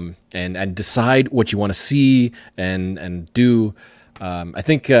 and decide what you want to see and do. I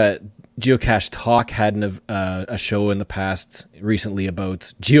think Geocache Talk had a show in the past recently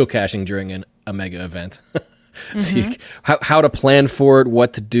about geocaching during a mega event. So how to plan for it,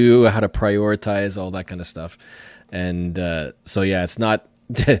 what to do, how to prioritize, all that kind of stuff. And it's not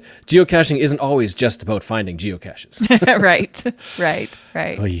geocaching isn't always just about finding geocaches.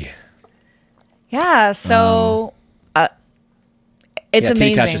 Right. Oh yeah. Yeah. So it's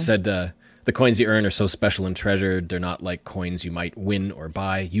amazing. Cache said the coins you earn are so special and treasured. They're not like coins you might win or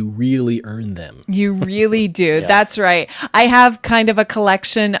buy. You really earn them. You really do. That's right. I have kind of a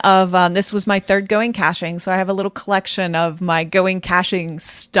collection of, this was my third going caching. So I have a little collection of my going caching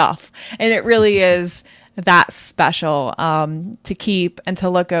stuff. And it really is that special to keep and to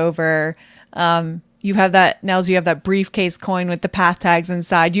look over. you have that briefcase coin with the path tags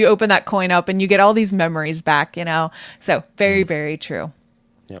inside. You open that coin up and you get all these memories back, So very, very true.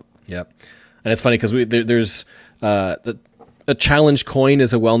 Yep. And it's funny because there's a challenge coin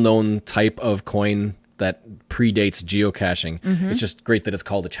is a well-known type of coin that predates geocaching. It's just great that it's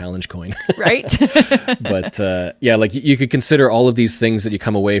called a challenge coin. Right. But like you could consider all of these things that you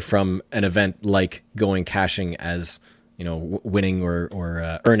come away from an event like going caching as, winning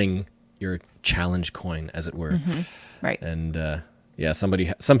or earning your challenge coin, as it were. Right. And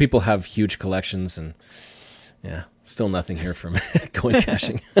some people have huge collections, and still nothing here from going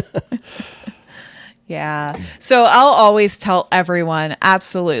caching. Yeah. So I'll always tell everyone,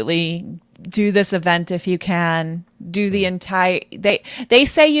 absolutely do this event if you can. Do the entire, they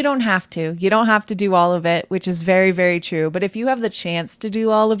say you don't have to. You don't have to do all of it, which is very, very true. But if you have the chance to do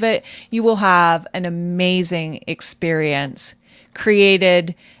all of it, you will have an amazing experience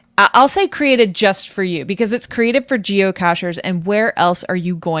created. I'll say created just for you, because it's created for geocachers, and where else are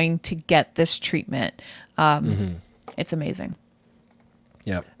you going to get this treatment? It's amazing.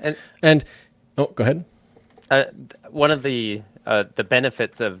 Yeah. And oh, go ahead. One of the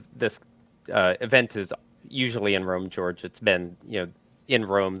benefits of this event is usually in Rome, Georgia. It's been, in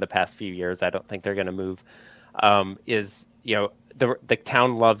Rome the past few years. I don't think they're going to move. The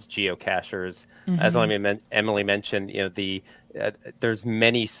town loves geocachers. As Emily mentioned, there's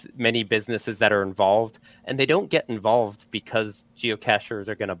many businesses that are involved, and they don't get involved because geocachers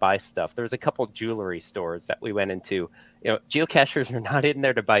are going to buy stuff. There's a couple jewelry stores that we went into. Geocachers are not in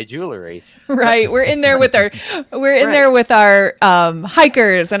there to buy jewelry. Right. We're in there with our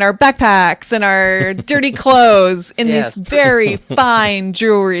hikers and our backpacks and our dirty clothes in this very fine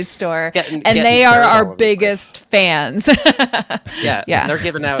jewelry store. And they are our biggest fans. Yeah. They're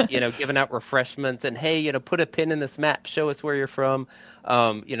giving out refreshments and, hey, put a pin in this map, show us where you're from.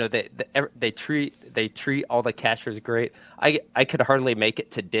 They treat all the cachers great. I could hardly make it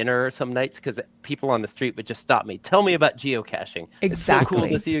to dinner some nights because people on the street would just stop me. Tell me about geocaching. Exactly. It's so cool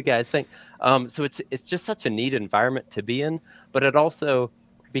to see you guys think. So it's just such a neat environment to be in. But it also,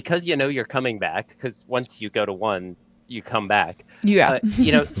 because you're coming back, because once you go to one, you come back. Yeah.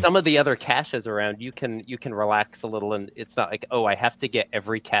 Some of the other caches around, you can relax a little, and it's not like, oh, I have to get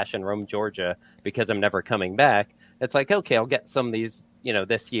every cache in Rome, Georgia because I'm never coming back. It's like, okay, I'll get some of these,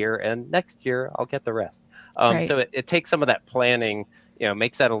 this year, and next year I'll get the rest. Right. So it takes some of that planning,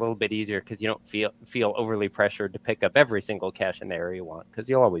 makes that a little bit easier because you don't feel overly pressured to pick up every single cache in the area you want, because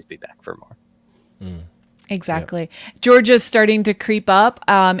you'll always be back for more. Exactly. Yep. Georgia's starting to creep up.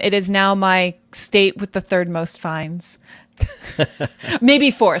 It is now my state with the third most fines.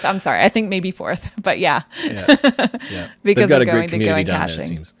 Maybe fourth. I'm sorry. I think maybe fourth. But yeah. Because I'm going to going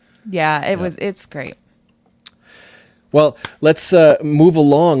caching. It's great. Well, let's move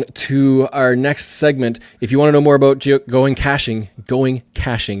along to our next segment. If you want to know more about going caching,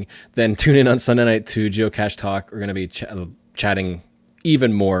 then tune in on Sunday night to Geocache Talk. We're going to be chatting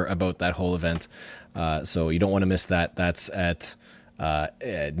even more about that whole event. So you don't want to miss that. That's at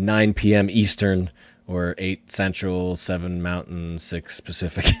 9 p.m. Eastern, or 8 Central, 7 Mountain, 6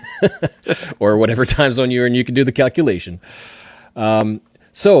 Pacific, or whatever time zone you're in. You can do the calculation.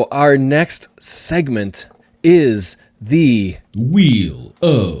 So our next segment is the Wheel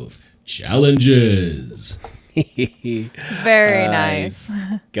of Challenges. Very nice.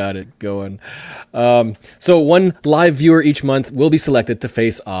 Got it going. So one live viewer each month will be selected to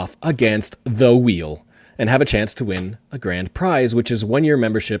face off against the wheel and have a chance to win a grand prize, which is 1 year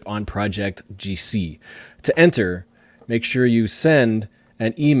membership on Project GC. To enter, make sure you send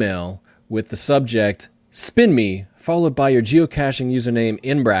an email with the subject "Spin Me," followed by your geocaching username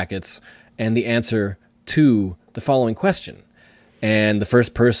in brackets and the answer to the following question. And the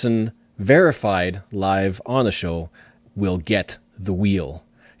first person verified live on the show will get the wheel.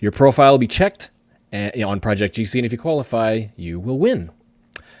 Your profile will be checked on Project GC, and if you qualify, you will win.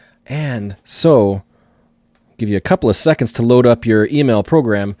 And so, give you a couple of seconds to load up your email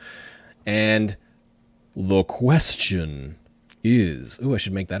program, and the question is... Ooh, I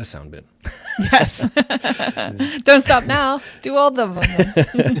should make that a sound bit. Yes. Don't stop now. Do all of them.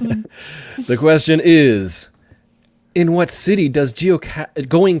 The question is... In what city does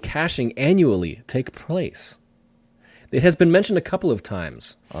going caching annually take place? It has been mentioned a couple of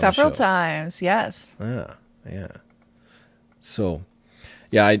times. Several times, yes. Yeah. So,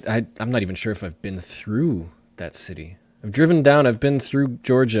 I'm not even sure if I've been through that city. I've been through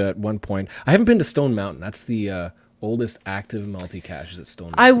Georgia at one point. I haven't been to Stone Mountain. That's the oldest active multi-cache at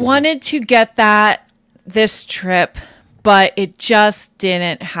Stone Mountain. I wanted to get that this trip, but it just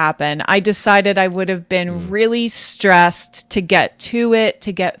didn't happen. I decided I would have been really stressed to get to it,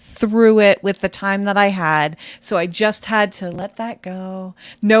 to get through it with the time that I had. So I just had to let that go,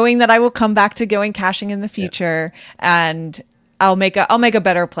 knowing that I will come back to going caching in the future, and I'll make a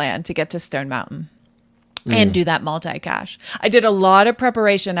better plan to get to Stone Mountain and do that multi-cache. I did a lot of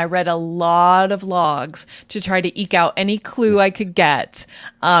preparation. I read a lot of logs to try to eke out any clue I could get.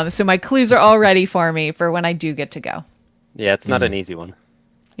 So my clues are all ready for me for when I do get to go. Yeah, it's not an easy one.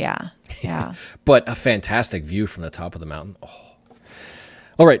 Yeah. But a fantastic view from the top of the mountain. Oh.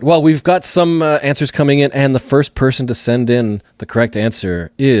 All right, well, we've got some answers coming in, and the first person to send in the correct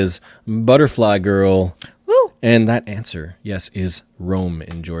answer is Butterfly Girl. Woo! And that answer, yes, is Rome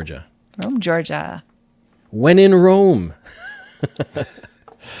in Georgia. Rome, Georgia. When in Rome.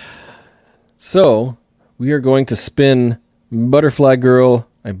 So, we are going to spin Butterfly Girl.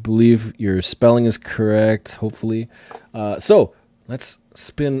 I believe your spelling is correct, hopefully. So, let's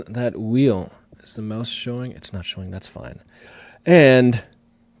spin that wheel. Is the mouse showing? It's not showing. That's fine. And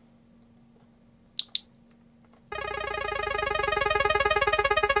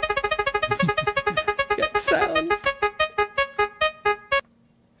get sounds.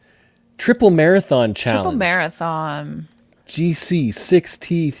 Triple Marathon Challenge. Triple Marathon.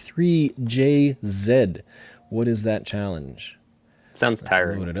 GC6T3JZ. What is that challenge? Sounds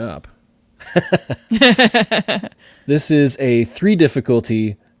tiring. Load it up. This is a 3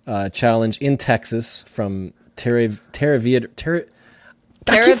 difficulty challenge in Texas from Terraviators.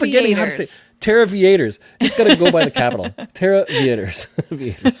 I keep forgetting how to say Terraviators. Just got to go by the capital. Terraviators.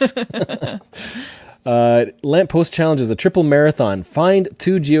 Lamppost challenge is a triple marathon. Find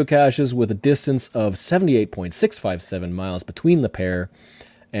 2 geocaches with a distance of 78.657 miles between the pair.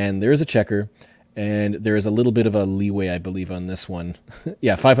 And there is a checker. And there is a little bit of a leeway, I believe, on this one.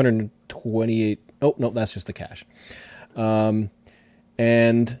 Yeah, 528. Oh, no, that's just the cache.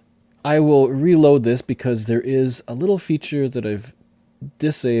 And I will reload this because there is a little feature that I've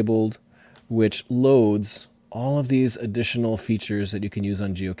disabled which loads all of these additional features that you can use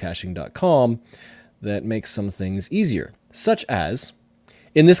on geocaching.com that makes some things easier, such as,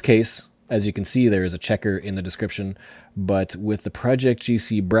 in this case, as you can see, there is a checker in the description, but with the Project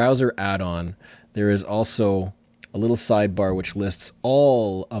GC browser add-on, there is also a little sidebar which lists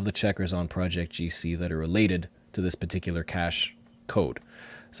all of the checkers on Project GC that are related to this particular cache code.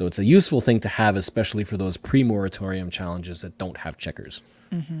 So it's a useful thing to have, especially for those pre-moratorium challenges that don't have checkers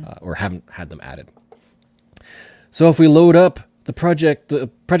or haven't had them added. So if we load up the Project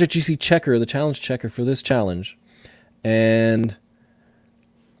GC checker, the challenge checker for this challenge, and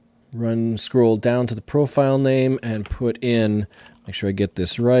scroll down to the profile name and put in, make sure I get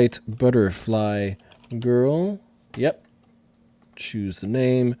this right, Butterfly Girl. Yep. Choose the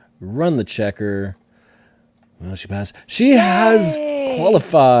name, run the checker. Well, she passed. She has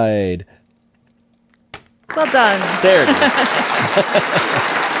qualified. Well done. There it is.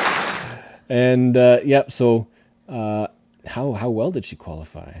 And yep, so how well did she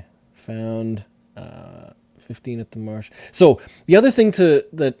qualify? Found 15 at the marsh. So the other thing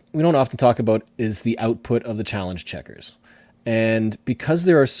that we don't often talk about is the output of the challenge checkers. And because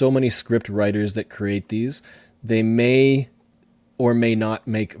there are so many script writers that create these, they may or may not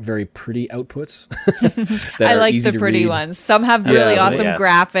make very pretty outputs. I like the pretty ones. Some have really awesome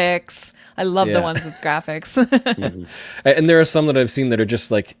graphics. I love the ones with graphics. And there are some that I've seen that are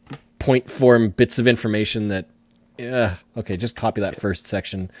just like point form bits of information that, okay, just copy that first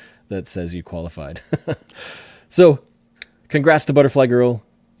section that says you qualified. So, congrats to Butterfly Girl.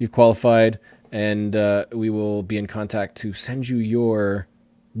 You've qualified, and we will be in contact to send you your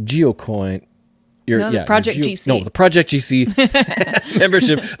GeoCoin. The Project GC. No, the Project GC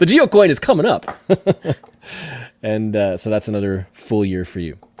membership. The GeoCoin is coming up. And so that's another full year for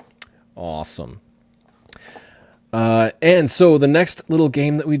you. Awesome. And so the next little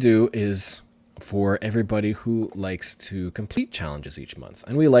game that we do is for everybody who likes to complete challenges each month.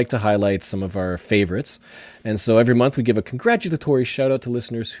 And we like to highlight some of our favorites. And so every month we give a congratulatory shout out to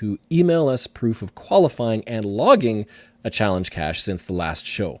listeners who email us proof of qualifying and logging a challenge cache since the last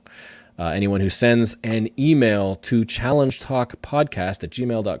show. Anyone who sends an email to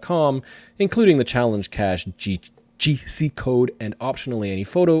challengetalkpodcast@gmail.com, including the challenge cache GC code and optionally any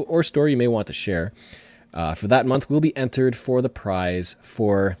photo or story you may want to share, for that month will be entered for the prize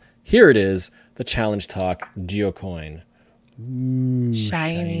for, here it is, the Challenge Talk GeoCoin. Ooh,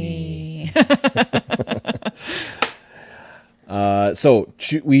 shiny. So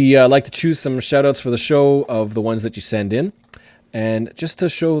we like to choose some shout outs for the show of the ones that you send in. And just to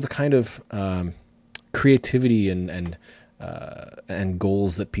show the kind of creativity and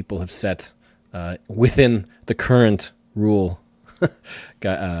goals that people have set within the current rule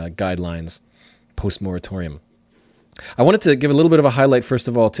guidelines post-moratorium. I wanted to give a little bit of a highlight, first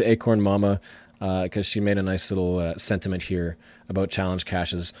of all, to Acorn Mama, because she made a nice little sentiment here about challenge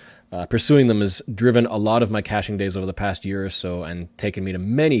caches. Pursuing them has driven a lot of my caching days over the past year or so and taken me to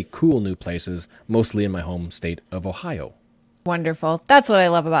many cool new places, mostly in my home state of Ohio. Wonderful. That's what I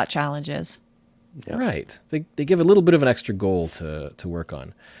love about challenges. Yeah. Right. They give a little bit of an extra goal to work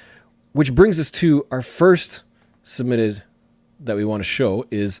on. Which brings us to our first submitted that we want to show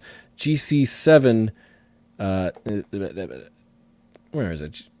is GC7. Where is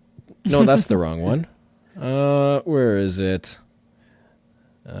it? No, that's the wrong one. Where is it?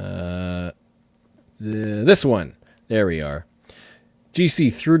 This one. There we are.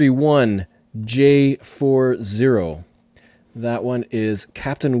 GC31J40. That one is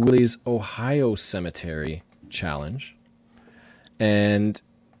Captain Willie's Ohio Cemetery Challenge. And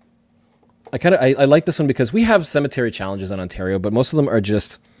I like this one because we have cemetery challenges in Ontario, but most of them are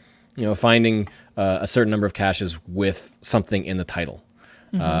just, finding a certain number of caches with something in the title.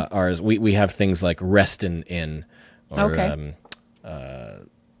 Ours, we have things like Reston Inn, or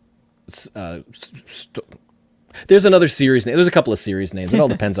there's another series name. There's a couple of series names. It all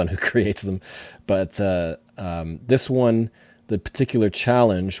depends on who creates them. But this one, the particular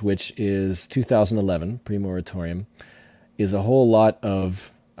challenge, which is 2011 pre-moratorium, is a whole lot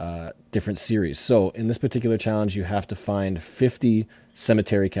of different series. So in this particular challenge, you have to find 50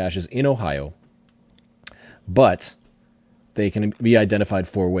 cemetery caches in Ohio, but they can be identified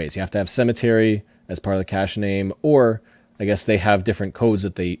 4 ways. You have to have cemetery as part of the cache name, or I guess they have different codes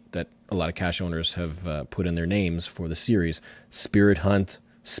that a lot of cache owners have put in their names for the series: Spirit Hunt,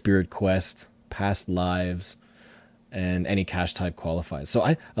 Spirit Quest, Past Lives, and any cache type qualifies. So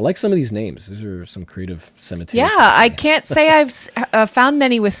I like some of these names. These are some creative cemetery. Yeah, I names. can't say I've found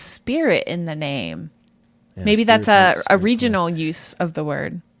many with spirit in the name. Yeah, Maybe that's Spirit Hunt, a Spirit regional Quest. use of the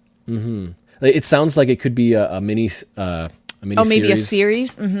word. It sounds like it could be a mini. Oh, maybe a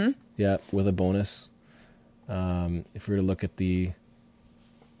series. Mm-hmm. Yeah, with a bonus. If we were to look at this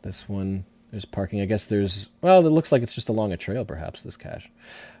one, there's parking. I guess it looks like it's just along a trail, perhaps, this cache.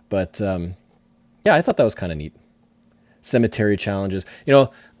 But yeah, I thought that was kind of neat. Cemetery challenges.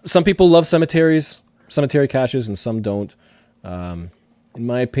 Some people love cemetery caches, and some don't. In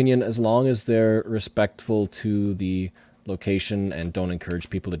my opinion, as long as they're respectful to the location and don't encourage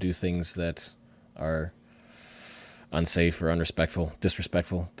people to do things that are unsafe or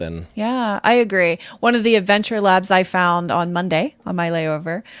disrespectful, then... Yeah, I agree. One of the adventure labs I found on Monday on my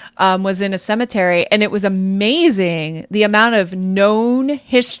layover was in a cemetery, and it was amazing the amount of known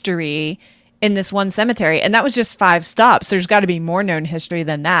history in this one cemetery. And that was just 5 stops. There's got to be more known history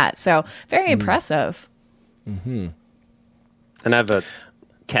than that. So very impressive. Mm-hmm. And I have a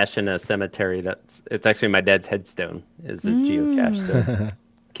cache in a cemetery it's actually my dad's headstone is a geocache. So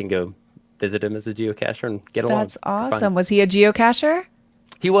can go visit him as a geocacher and get along. That's awesome. Was he a geocacher?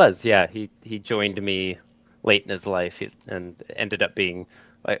 He was, yeah. He joined me late in his life and ended up being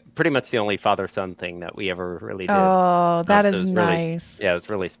pretty much the only father-son thing that we ever really did. Oh, that So is it was nice. Really, yeah, it was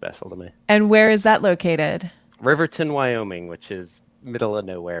really special to me. And where is that located? Riverton, Wyoming, which is middle of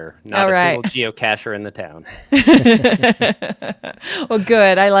nowhere. Not All a right. single geocacher in the town. Well,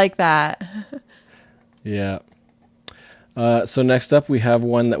 good. I like that. Yeah. So next up, we have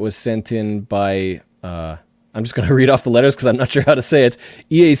one that was sent in by... I'm just going to read off the letters because I'm not sure how to say it.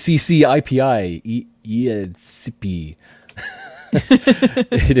 EACCIPI. EACCIPI.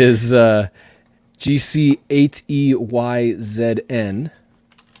 It is GC8EYZN.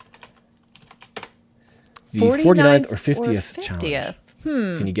 The 49th or 50th challenge.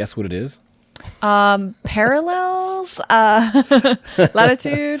 Can you guess what it is? Parallels?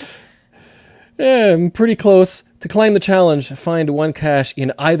 Latitude? Yeah, I'm pretty close. To climb the challenge, find one cache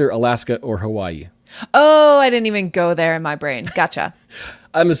in either Alaska or Hawaii. Oh, I didn't even go there in my brain. Gotcha.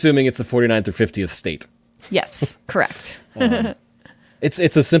 I'm assuming it's the 49th or 50th state. Yes, correct. It's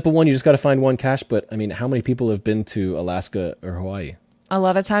a simple one. You just got to find one cache. But I mean, how many people have been to Alaska or Hawaii? A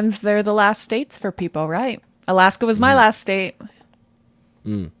lot of times they're the last states for people, right? Alaska was my last state.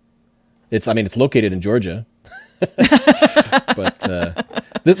 It's located in Georgia. But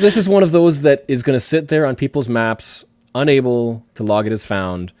this is one of those that is going to sit there on people's maps, unable to log it as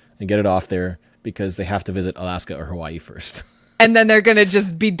found and get it off there because they have to visit Alaska or Hawaii first. And then they're going to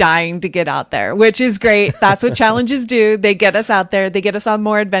just be dying to get out there, which is great. That's what challenges do. They get us out there. They get us on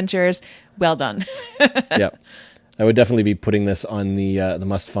more adventures. Well done. Yep. I would definitely be putting this on the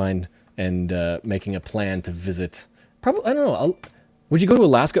must find and making a plan to visit. Probably, I don't know. Would you go to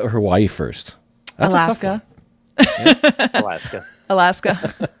Alaska or Hawaii first? That's Alaska. Alaska.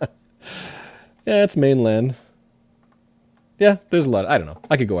 Alaska. Yeah, it's mainland. Yeah, there's a lot. I don't know.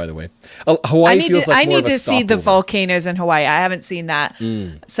 I could go either way. Hawaii feels like I more need of a to see the stopover. volcanoes in Hawaii. I haven't seen that.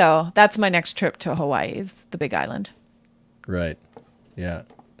 So that's my next trip to Hawaii, is the Big Island. Right. Yeah,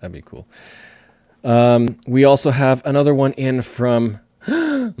 that'd be cool. We also have another one in from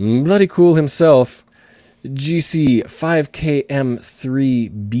Bloody Cool himself, GC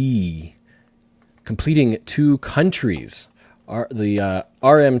 5KM3B, completing 2 countries. The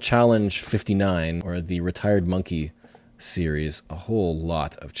RM Challenge 59, or the Retired Monkey series, a whole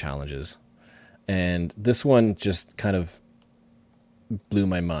lot of challenges. And this one just kind of blew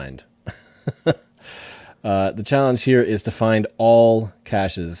my mind. The challenge here is to find all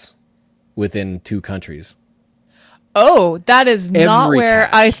caches within 2 countries. Oh, that is not Every where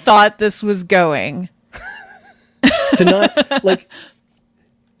cache. I thought this was going. To not, like,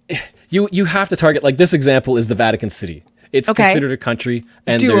 you have to target, like, this example is the Vatican City. It's Okay. considered a country,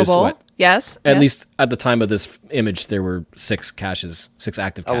 and there's Doable. what? Yes. At yes. least at the time of this image, there were 6 caches, 6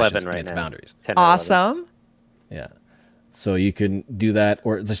 active caches 11 in right its now. boundaries. 10 or 11. Awesome. Yeah. So you can do that,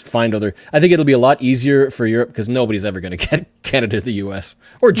 or just find other. I think it'll be a lot easier for Europe because nobody's ever going to get Canada to the U.S.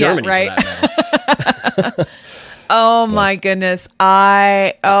 or Germany right. for that matter. Oh my goodness.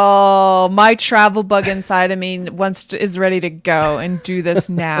 My travel bug inside of me is ready to go and do this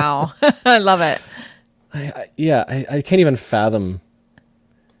now. I love it. I can't even fathom.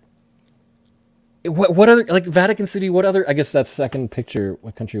 What other, like, Vatican City? What other? I guess that second picture.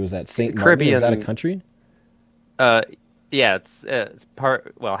 What country was that? Saint Martin. Is that a Caribbean. country? Yeah, it's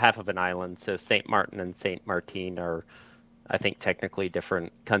half of an island. So Saint Martin and Saint Martin are, I think, technically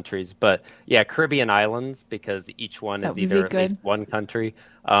different countries. But yeah, Caribbean islands, because each one That is would either be at least good. one country.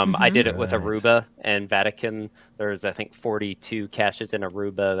 I did it with Right. Aruba and Vatican. There's, I think, 42 caches in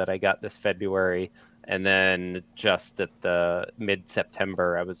Aruba that I got this February. And then just at the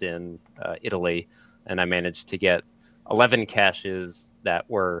mid-September, I was in Italy, and I managed to get 11 caches that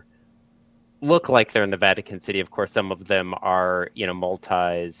look like they're in the Vatican City. Of course, some of them are,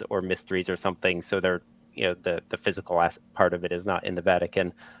 multis or mysteries or something. So they're, the physical part of it is not in the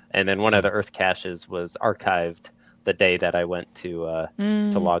Vatican. And then one of the Earth caches was archived the day that I went to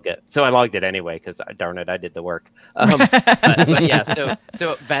log it. So I logged it anyway because, darn it, I did the work. But yeah,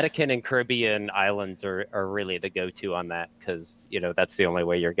 so Vatican and Caribbean islands are really the go-to on that, because that's the only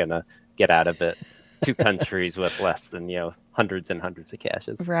way you're gonna get out of it. 2 countries with less than hundreds and hundreds of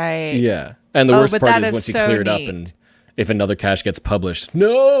caches. Right. Yeah. And the worst but part that is is once you so clear it up, neat. and if another cache gets published,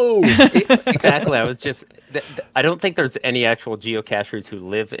 no. Exactly. I was just, I don't think there's any actual geocachers who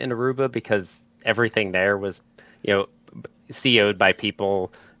live in Aruba, because everything there was, CO'd by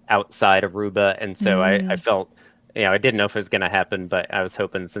people outside Aruba. And so I felt, I didn't know if it was going to happen, but I was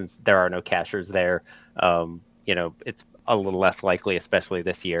hoping, since there are no cachers there, it's a little less likely, especially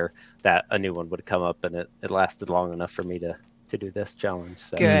this year, that a new one would come up, and it lasted long enough for me to do this challenge.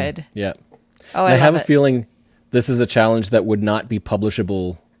 So. Good. Yeah. Oh, And I have love a it. feeling this is a challenge that would not be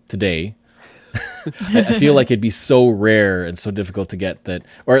publishable today. I feel like it'd be so rare and so difficult to get that,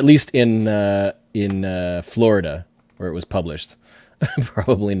 or at least in Florida where it was published.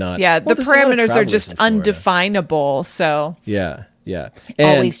 Probably not. Yeah, Well, the there's a lot of parameters are travelers just in Florida. undefinable. So Yeah, yeah.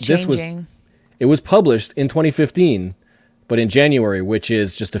 And always this changing. It was published in 2015, but in January, which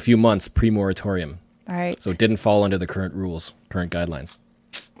is just a few months pre-moratorium. All right. So it didn't fall under the current rules, current guidelines.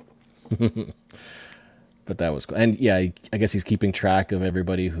 But that was cool. And yeah, I guess he's keeping track of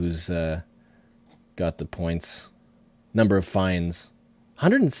everybody who's got the points. Number of fines.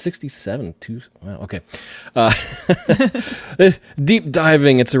 167. Wow, okay. Deep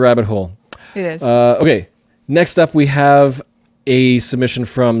diving, it's a rabbit hole. It is. Okay, next up we have a submission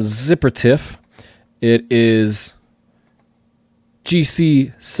from Zippertiff. It is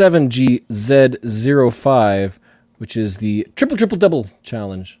GC7GZ05, which is the triple triple double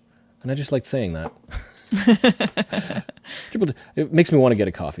challenge. And I just like saying that. It makes me want to get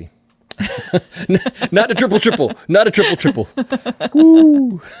a coffee. Not a triple triple. Not a triple triple.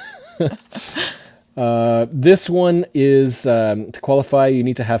 Woo. This one is, to qualify, you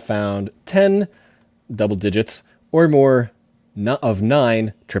need to have found 10 double digits or more of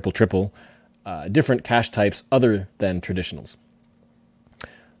 9 triple triple different cache types other than traditionals.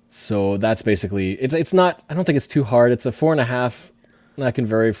 So that's basically, it's not, I don't think it's too hard. It's a 4.5. That can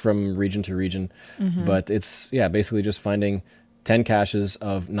vary from region to region, but it's, basically just finding 10 caches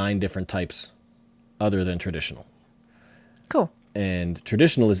of 9 different types other than traditional. Cool. And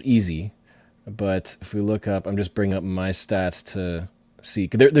traditional is easy, but if we look up, I'm just bringing up my stats to see.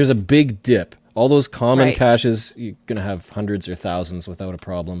 There's a big dip. All those common Right. caches, you're going to have hundreds or thousands without a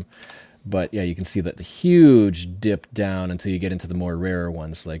problem. But yeah, you can see that the huge dip down until you get into the more rarer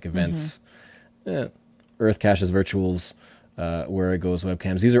ones, like events, Earth caches, virtuals, where it goes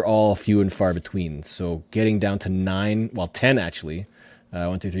webcams. These are all few and far between. So getting down to 10 actually.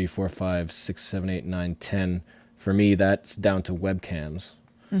 1, 2, 3, 4, 5, 6, 7, 8, 9, 10. For me, that's down to webcams.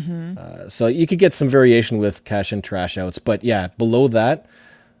 So you could get some variation with cash in, trash outs. But yeah, below that,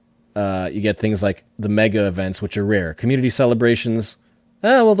 you get things like the mega events, which are rare. Community celebrations,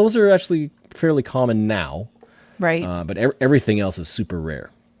 well, those are actually fairly common now. Right. But everything else is super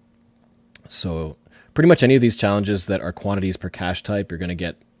rare. So pretty much any of these challenges that are quantities per cache type, you're going to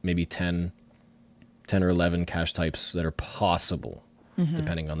get maybe 10 or 11 cache types that are possible,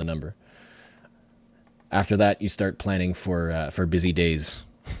 depending on the number. After that, you start planning for busy days.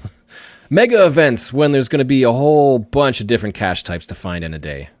 Mega events, when there's going to be a whole bunch of different cache types to find in a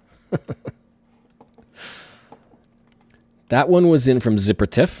day. That one was in from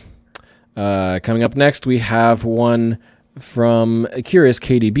ZipperTiff. Coming up next, we have one from Curious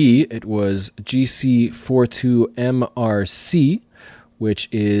KDB. It was GC42MRC, which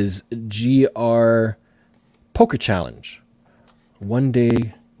is GR Poker Challenge. 1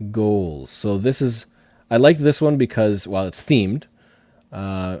 day goals. So I like this one because, well, it's themed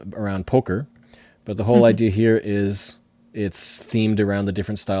around poker, but the whole idea here is it's themed around the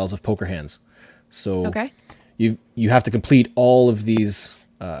different styles of poker hands. So you have to complete all of these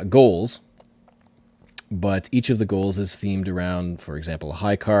goals, but each of the goals is themed around, for example, a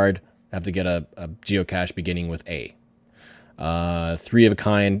high card. You have to get a geocache beginning with A. 3 of a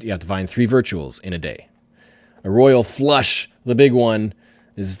kind, you have to find 3 virtuals in a day. A royal flush, the big one,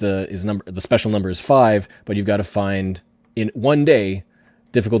 the special number is 5, but you've got to find in 1 day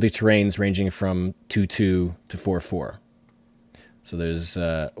difficulty terrains ranging from 2-2 to 4-4. So there's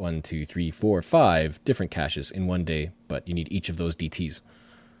 1, 2, 3, 4, 5 different caches in 1 day, but you need each of those DTs.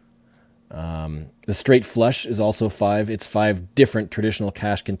 The straight flush is also 5. It's 5 different traditional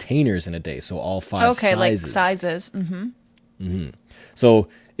cache containers in a day, so all 5 sizes. Okay, like sizes. So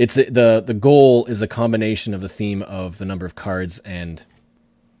it's the goal is a combination of the theme of the number of cards and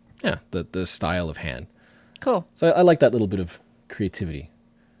the style of hand. Cool. So I like that little bit of creativity.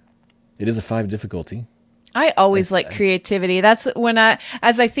 It is a 5 difficulty. I always like creativity. That's when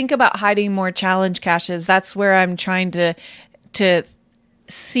as I think about hiding more challenge caches, that's where I'm trying to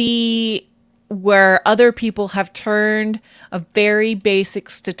see where other people have turned a very basic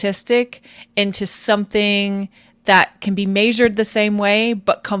statistic into something that can be measured the same way,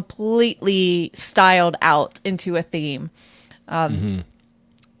 but completely styled out into a theme.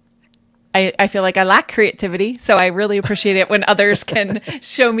 I feel like I lack creativity, so I really appreciate it when others can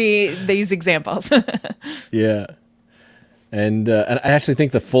show me these examples. Yeah. And I actually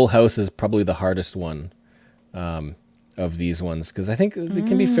think the full house is probably the hardest one of these ones, because I think they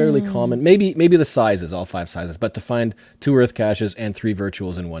can be fairly common. Maybe the sizes, all 5 sizes, but to find 2 earth caches and 3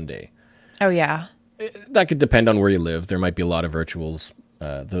 virtuals in 1 day. Oh, yeah. That could depend on where you live. There might be a lot of virtuals,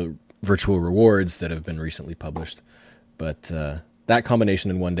 the virtual rewards that have been recently published, but that combination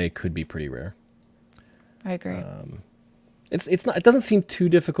in 1 day could be pretty rare. I agree. It's not. It doesn't seem too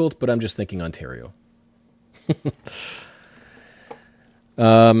difficult, but I'm just thinking Ontario.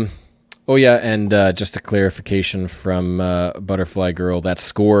 Oh yeah, and just a clarification from Butterfly Girl, that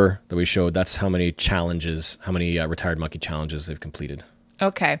score that we showed, that's how many challenges, how many Retired Monkey challenges they've completed.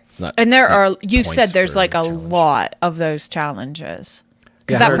 Okay. Not, and there are, you said there's like a challenge. lot of those challenges.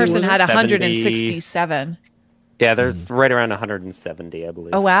 Because Yeah, that person had 170. 167. Yeah, there's right around 170, I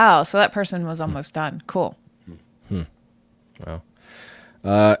believe. Oh, wow. So that person was almost done. Cool. Wow.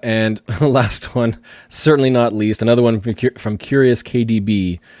 And last one, certainly not least, another one from Curious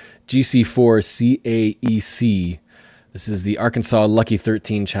KDB, GC4CAEC. This is the Arkansas Lucky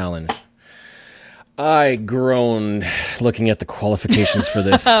 13 Challenge. I groaned looking at the qualifications for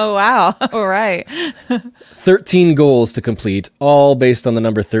this. Oh, wow. All right. 13 goals to complete, all based on the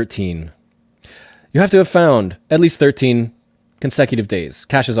number 13. You have to have found at least 13 consecutive days,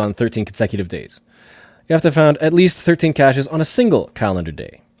 caches on 13 consecutive days. You have to have found at least 13 caches on a single calendar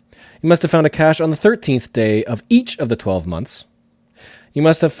day. You must have found a cache on the 13th day of each of the 12 months. You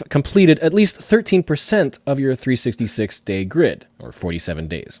must have completed at least 13% of your 366-day grid, or 47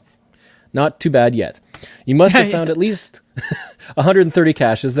 days. Not too bad yet. You must have found at least 130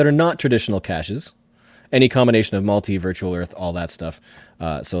 caches that are not traditional caches. Any combination of multi, virtual earth, all that stuff.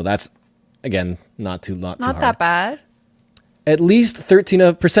 So that's, again, not too hard. Not that bad. At least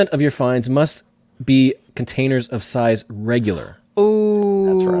 13% of your finds must be containers of size regular.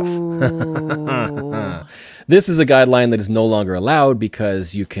 Ooh. That's rough. This is a guideline that is no longer allowed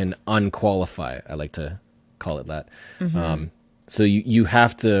because you can unqualify. I like to call it that. So you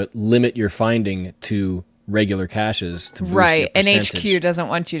have to limit your finding to regular caches to boost Right. your And percentage. HQ doesn't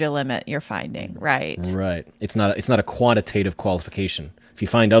want you to limit your finding. Right. Right. It's not a quantitative qualification. If you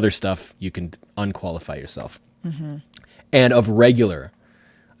find other stuff, you can unqualify yourself. And of regular,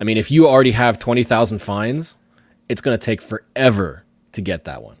 I mean, if you already have 20,000 finds, it's going to take forever to get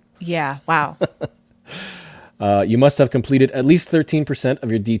that one. Yeah. Wow. You must have completed at least 13%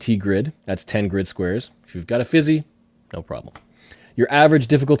 of your DT grid. That's 10 grid squares. If you've got a fizzy, no problem. Your average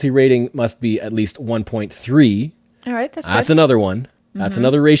difficulty rating must be at least 1.3. All right. That's That's good. another one. That's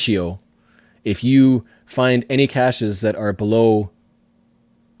another ratio. If you find any caches that are below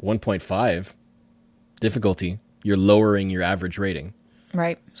 1.5 difficulty, you're lowering your average rating.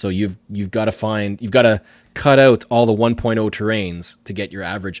 Right. So you've got to cut out all the 1.0 terrains to get your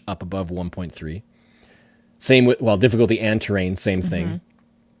average up above 1.3. Same with, well, difficulty and terrain, same thing.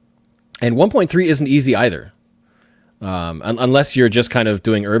 And 1.3 isn't easy either. Unless you're just kind of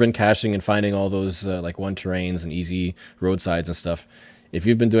doing urban caching and finding all those like one terrains and easy roadsides and stuff. If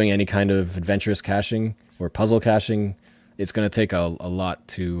you've been doing any kind of adventurous caching or puzzle caching, it's going to take a lot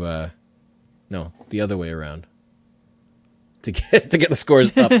to, no, the other way around. To get the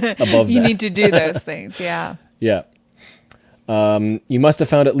scores up above You that. need to do those things. Yeah. Yeah. You must have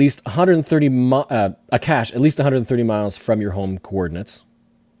found at least 130 a cache at least 130 miles from your home coordinates.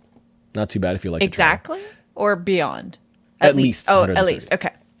 Not too bad if you like Exactly. Or beyond. At least Oh, 130. at least.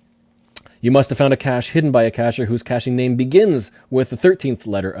 Okay. You must have found a cache hidden by a cacher whose caching name begins with the 13th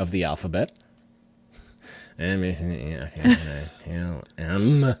letter of the alphabet. Well,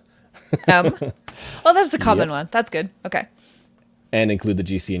 that's a common one. That's good. Okay. And include the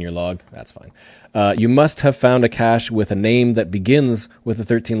GC in your log. That's fine. You must have found a cache with a name that begins with the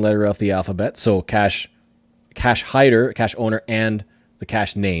 13th letter of the alphabet. So cache hider, cache owner, and the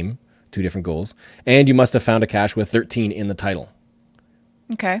cache name, two different goals. And you must have found a cache with 13 in the title.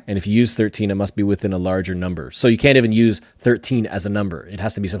 Okay. And if you use 13, it must be within a larger number. So you can't even use 13 as a number. It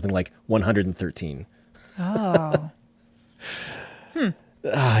has to be something like 113. Oh.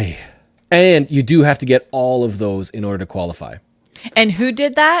 And you do have to get all of those in order to qualify. And who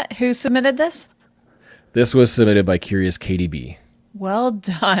did that? Who submitted this? This was submitted by Curious KDB. Well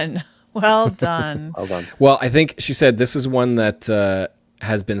done. Well done. Hold on. Well, I think she said this is one that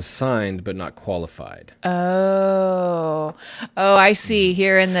has been signed but not qualified. Oh, I see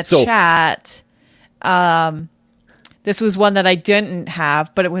here in the So- chat. This was one that I didn't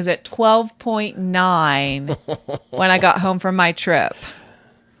have, but it was at 12.9 when I got home from my trip.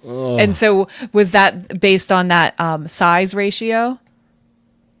 And so was that based on that size ratio?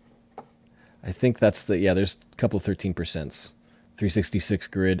 I think that's there's a couple of 13%. 366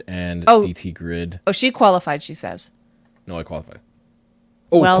 grid and Oh. DT grid. Oh, she qualified, she says. No, I qualified.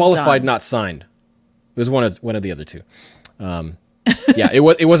 Oh, Well qualified, done. not signed. It was one of the other two. Yeah,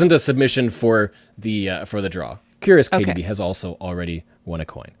 it wasn't a submission for the draw. Curious KDB Okay. has also already won a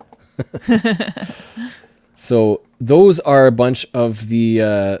coin. So those are a bunch of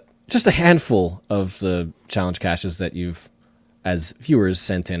the just a handful of the challenge caches that you've, as viewers,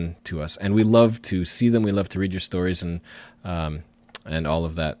 sent in to us, and we love to see them. We love to read your stories and all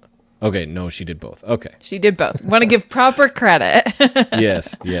of that. Okay, no, she did both. Okay. She did both. Want to give proper credit.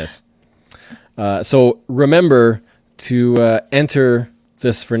 Yes. So remember to enter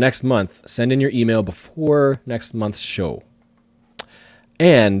this for next month. Send in your email before next month's show.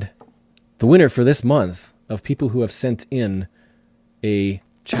 And the winner for this month of people who have sent in a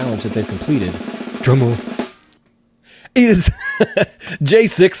challenge that they've completed, drumroll, is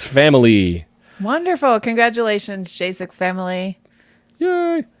J6 Family. Wonderful. Congratulations, J6 family.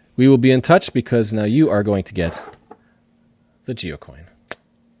 Yay! We will be in touch because now you are going to get the GeoCoin.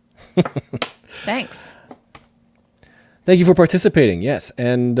 Thanks. Thank you for participating. Yes,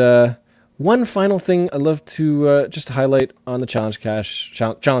 and one final thing I'd love to just highlight on the Challenge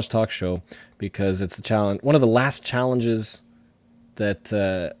Talk show, because it's the challenge, one of the last challenges that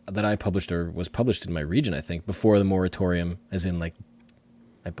I published, or was published in my region, I think, before the moratorium, as in like,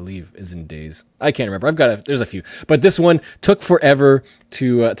 I believe is in days. I can't remember. There's a few, but this one took forever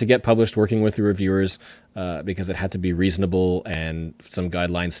to get published. Working with the reviewers because it had to be reasonable and some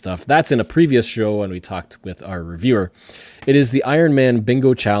guideline stuff. That's in a previous show, and we talked with our reviewer. It is the Iron Man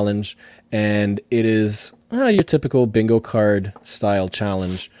Bingo Challenge, and it is your typical bingo card style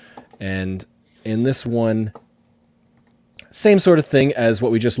challenge. And in this one, same sort of thing as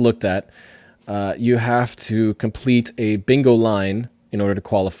what we just looked at. You have to complete a bingo line in order to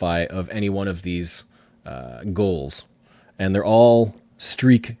qualify of any one of these goals. And they're all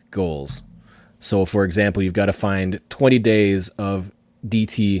streak goals. So, for example, you've got to find 20 days of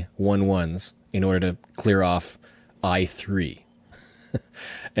DT 1-1s in order to clear off I3.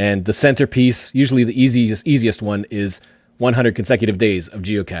 And the centerpiece, usually the easiest one, is 100 consecutive days of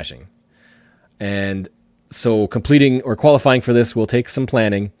geocaching. And so completing or qualifying for this will take some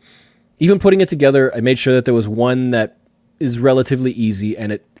planning. Even putting it together, I made sure that there was one that is relatively easy,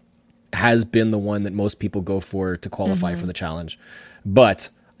 and it has been the one that most people go for to qualify for the challenge. But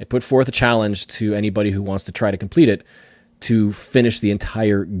I put forth a challenge to anybody who wants to try to complete it to finish the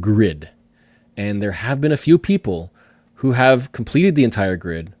entire grid. And there have been a few people who have completed the entire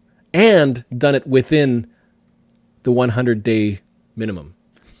grid and done it within the 100-day minimum.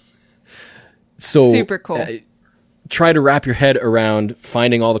 So Super cool. Try to wrap your head around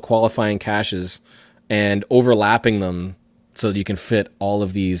finding all the qualifying caches and overlapping them so that you can fit all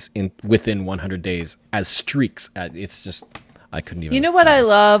of these in within 100 days as streaks. It's just, I couldn't even. You know what I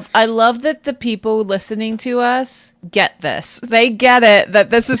love? I love that the people listening to us get this. They get it, that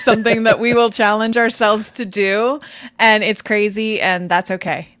this is something that we will challenge ourselves to do. And it's crazy, and that's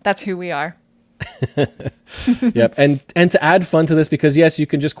okay. That's who we are. Yep. And to add fun to this, because yes, you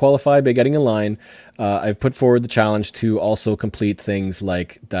can just qualify by getting in line. I've put forward the challenge to also complete things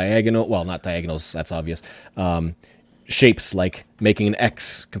like not diagonals, that's obvious. Shapes like making an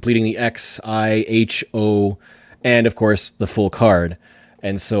X, completing the X, I, H, O, and of course the full card.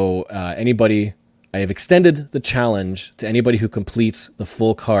 And so I have extended the challenge to anybody who completes the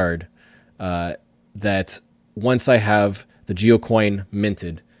full card, that once I have the GeoCoin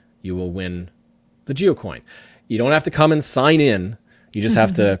minted, you will win the GeoCoin. You don't have to come and sign in. You just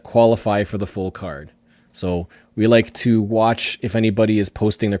have to qualify for the full card. So we like to watch if anybody is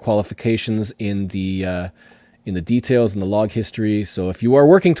posting their qualifications in the details in the log history. So if you are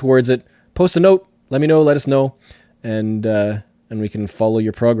working towards it, post a note. Let me know. Let us know, and we can follow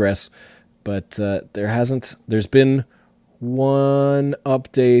your progress. But there's been one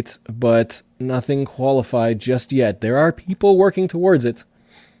update, but nothing qualified just yet. There are people working towards it.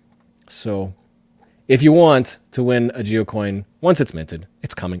 So if you want to win a GeoCoin, once it's minted,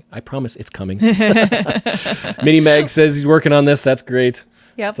 it's coming. I promise it's coming. Mini Meg says he's working on this. That's great.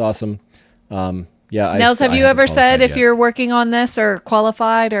 Yep. That's awesome. Yeah. Nels, have you ever said if yet. you're working on this or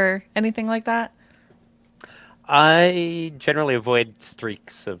qualified or anything like that? I generally avoid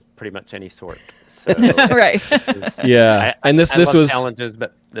streaks of pretty much any sort. So Right. Yeah. I this love was challenges,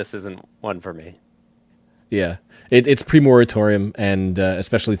 but this isn't one for me. Yeah. It's pre-moratorium, and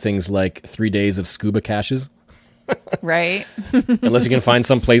especially things like 3 days of scuba caches. Right. Unless you can find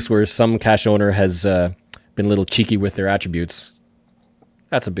some place where some cache owner has been a little cheeky with their attributes.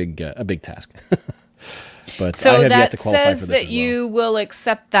 That's a big task. But I So have yet that to qualify says for this that as well. you will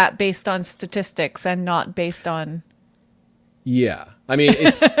accept that based on statistics and not based on. Yeah. I mean,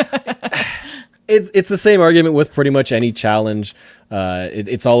 it's the same argument with pretty much any challenge.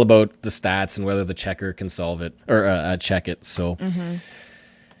 It's all about the stats and whether the checker can solve it or check it. So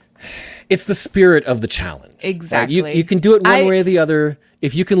it's the spirit of the challenge. Exactly. Like, you can do it one way or the other.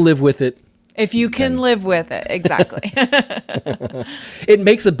 If you can live with it. If you can live with it. Exactly. It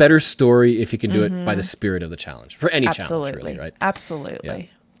makes a better story if you can do it by the spirit of the challenge. For any challenge, really, right? Absolutely.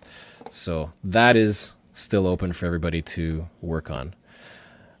 Yeah. So that is still open for everybody to work on.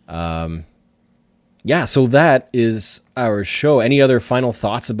 Yeah, so that is our show. Any other final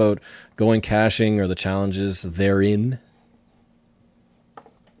thoughts about going caching or the challenges therein?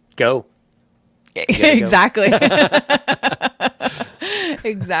 Go. Exactly.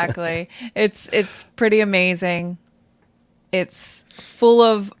 Exactly. It's pretty amazing. It's full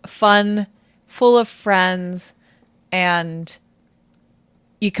of fun, full of friends, and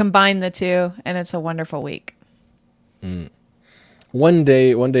you combine the two, and it's a wonderful week. One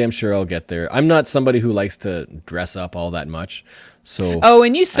day, I'm sure I'll get there. I'm not somebody who likes to dress up all that much. So Oh,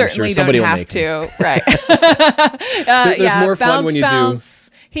 and you certainly somebody don't will have make to. Right. There's more fun when you do.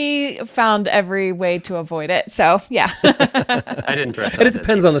 He found every way to avoid it. So, yeah. I didn't dress up. And it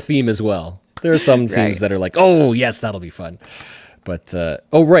depends on the theme as well. There are some themes that are like, oh, yes, that'll be fun. But,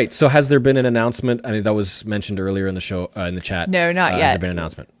 right. So has there been an announcement? I mean, that was mentioned earlier in the show, in the chat. No, not yet. Has there been an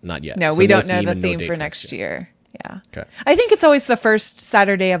announcement? Not yet. No, So we don't know theme the and no theme date for next year. Yeah. Okay. I think it's always the first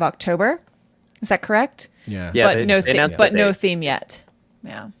Saturday of October. Is that correct? Yeah. Yeah, but they- no they announced the no date. theme yet.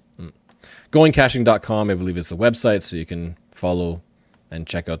 Yeah. Goingcaching.com, I believe, is the website, so you can follow and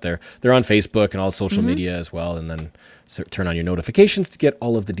check out there. They're on Facebook and all social media as well, and then turn on your notifications to get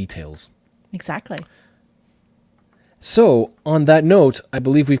all of the details. Exactly. So, on that note, I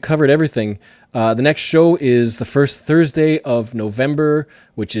believe we've covered everything. The next show is the first Thursday of November,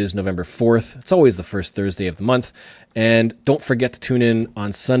 which is November 4th. It's always the first Thursday of the month. And don't forget to tune in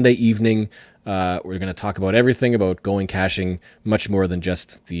on Sunday evening. We're going to talk about everything about going caching, much more than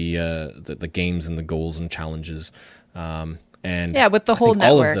just the games and the goals and challenges. And Yeah, with the I whole think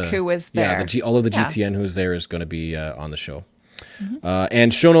all of network who was Yeah, there. all of the Yeah. GTN who's there is going to be on the show.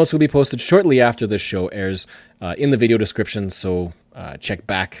 And show notes will be posted shortly after this show airs in the video description, so check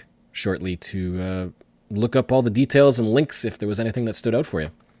back shortly to look up all the details and links if there was anything that stood out for you.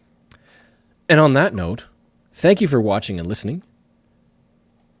 And on that note, thank you for watching and listening.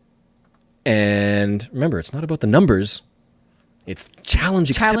 And remember, it's not about the numbers. It's challenge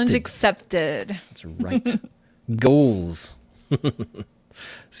accepted. Challenge accepted. That's right. Goals.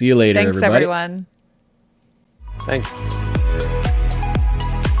 See you later, Thanks, everybody. everyone. Thanks.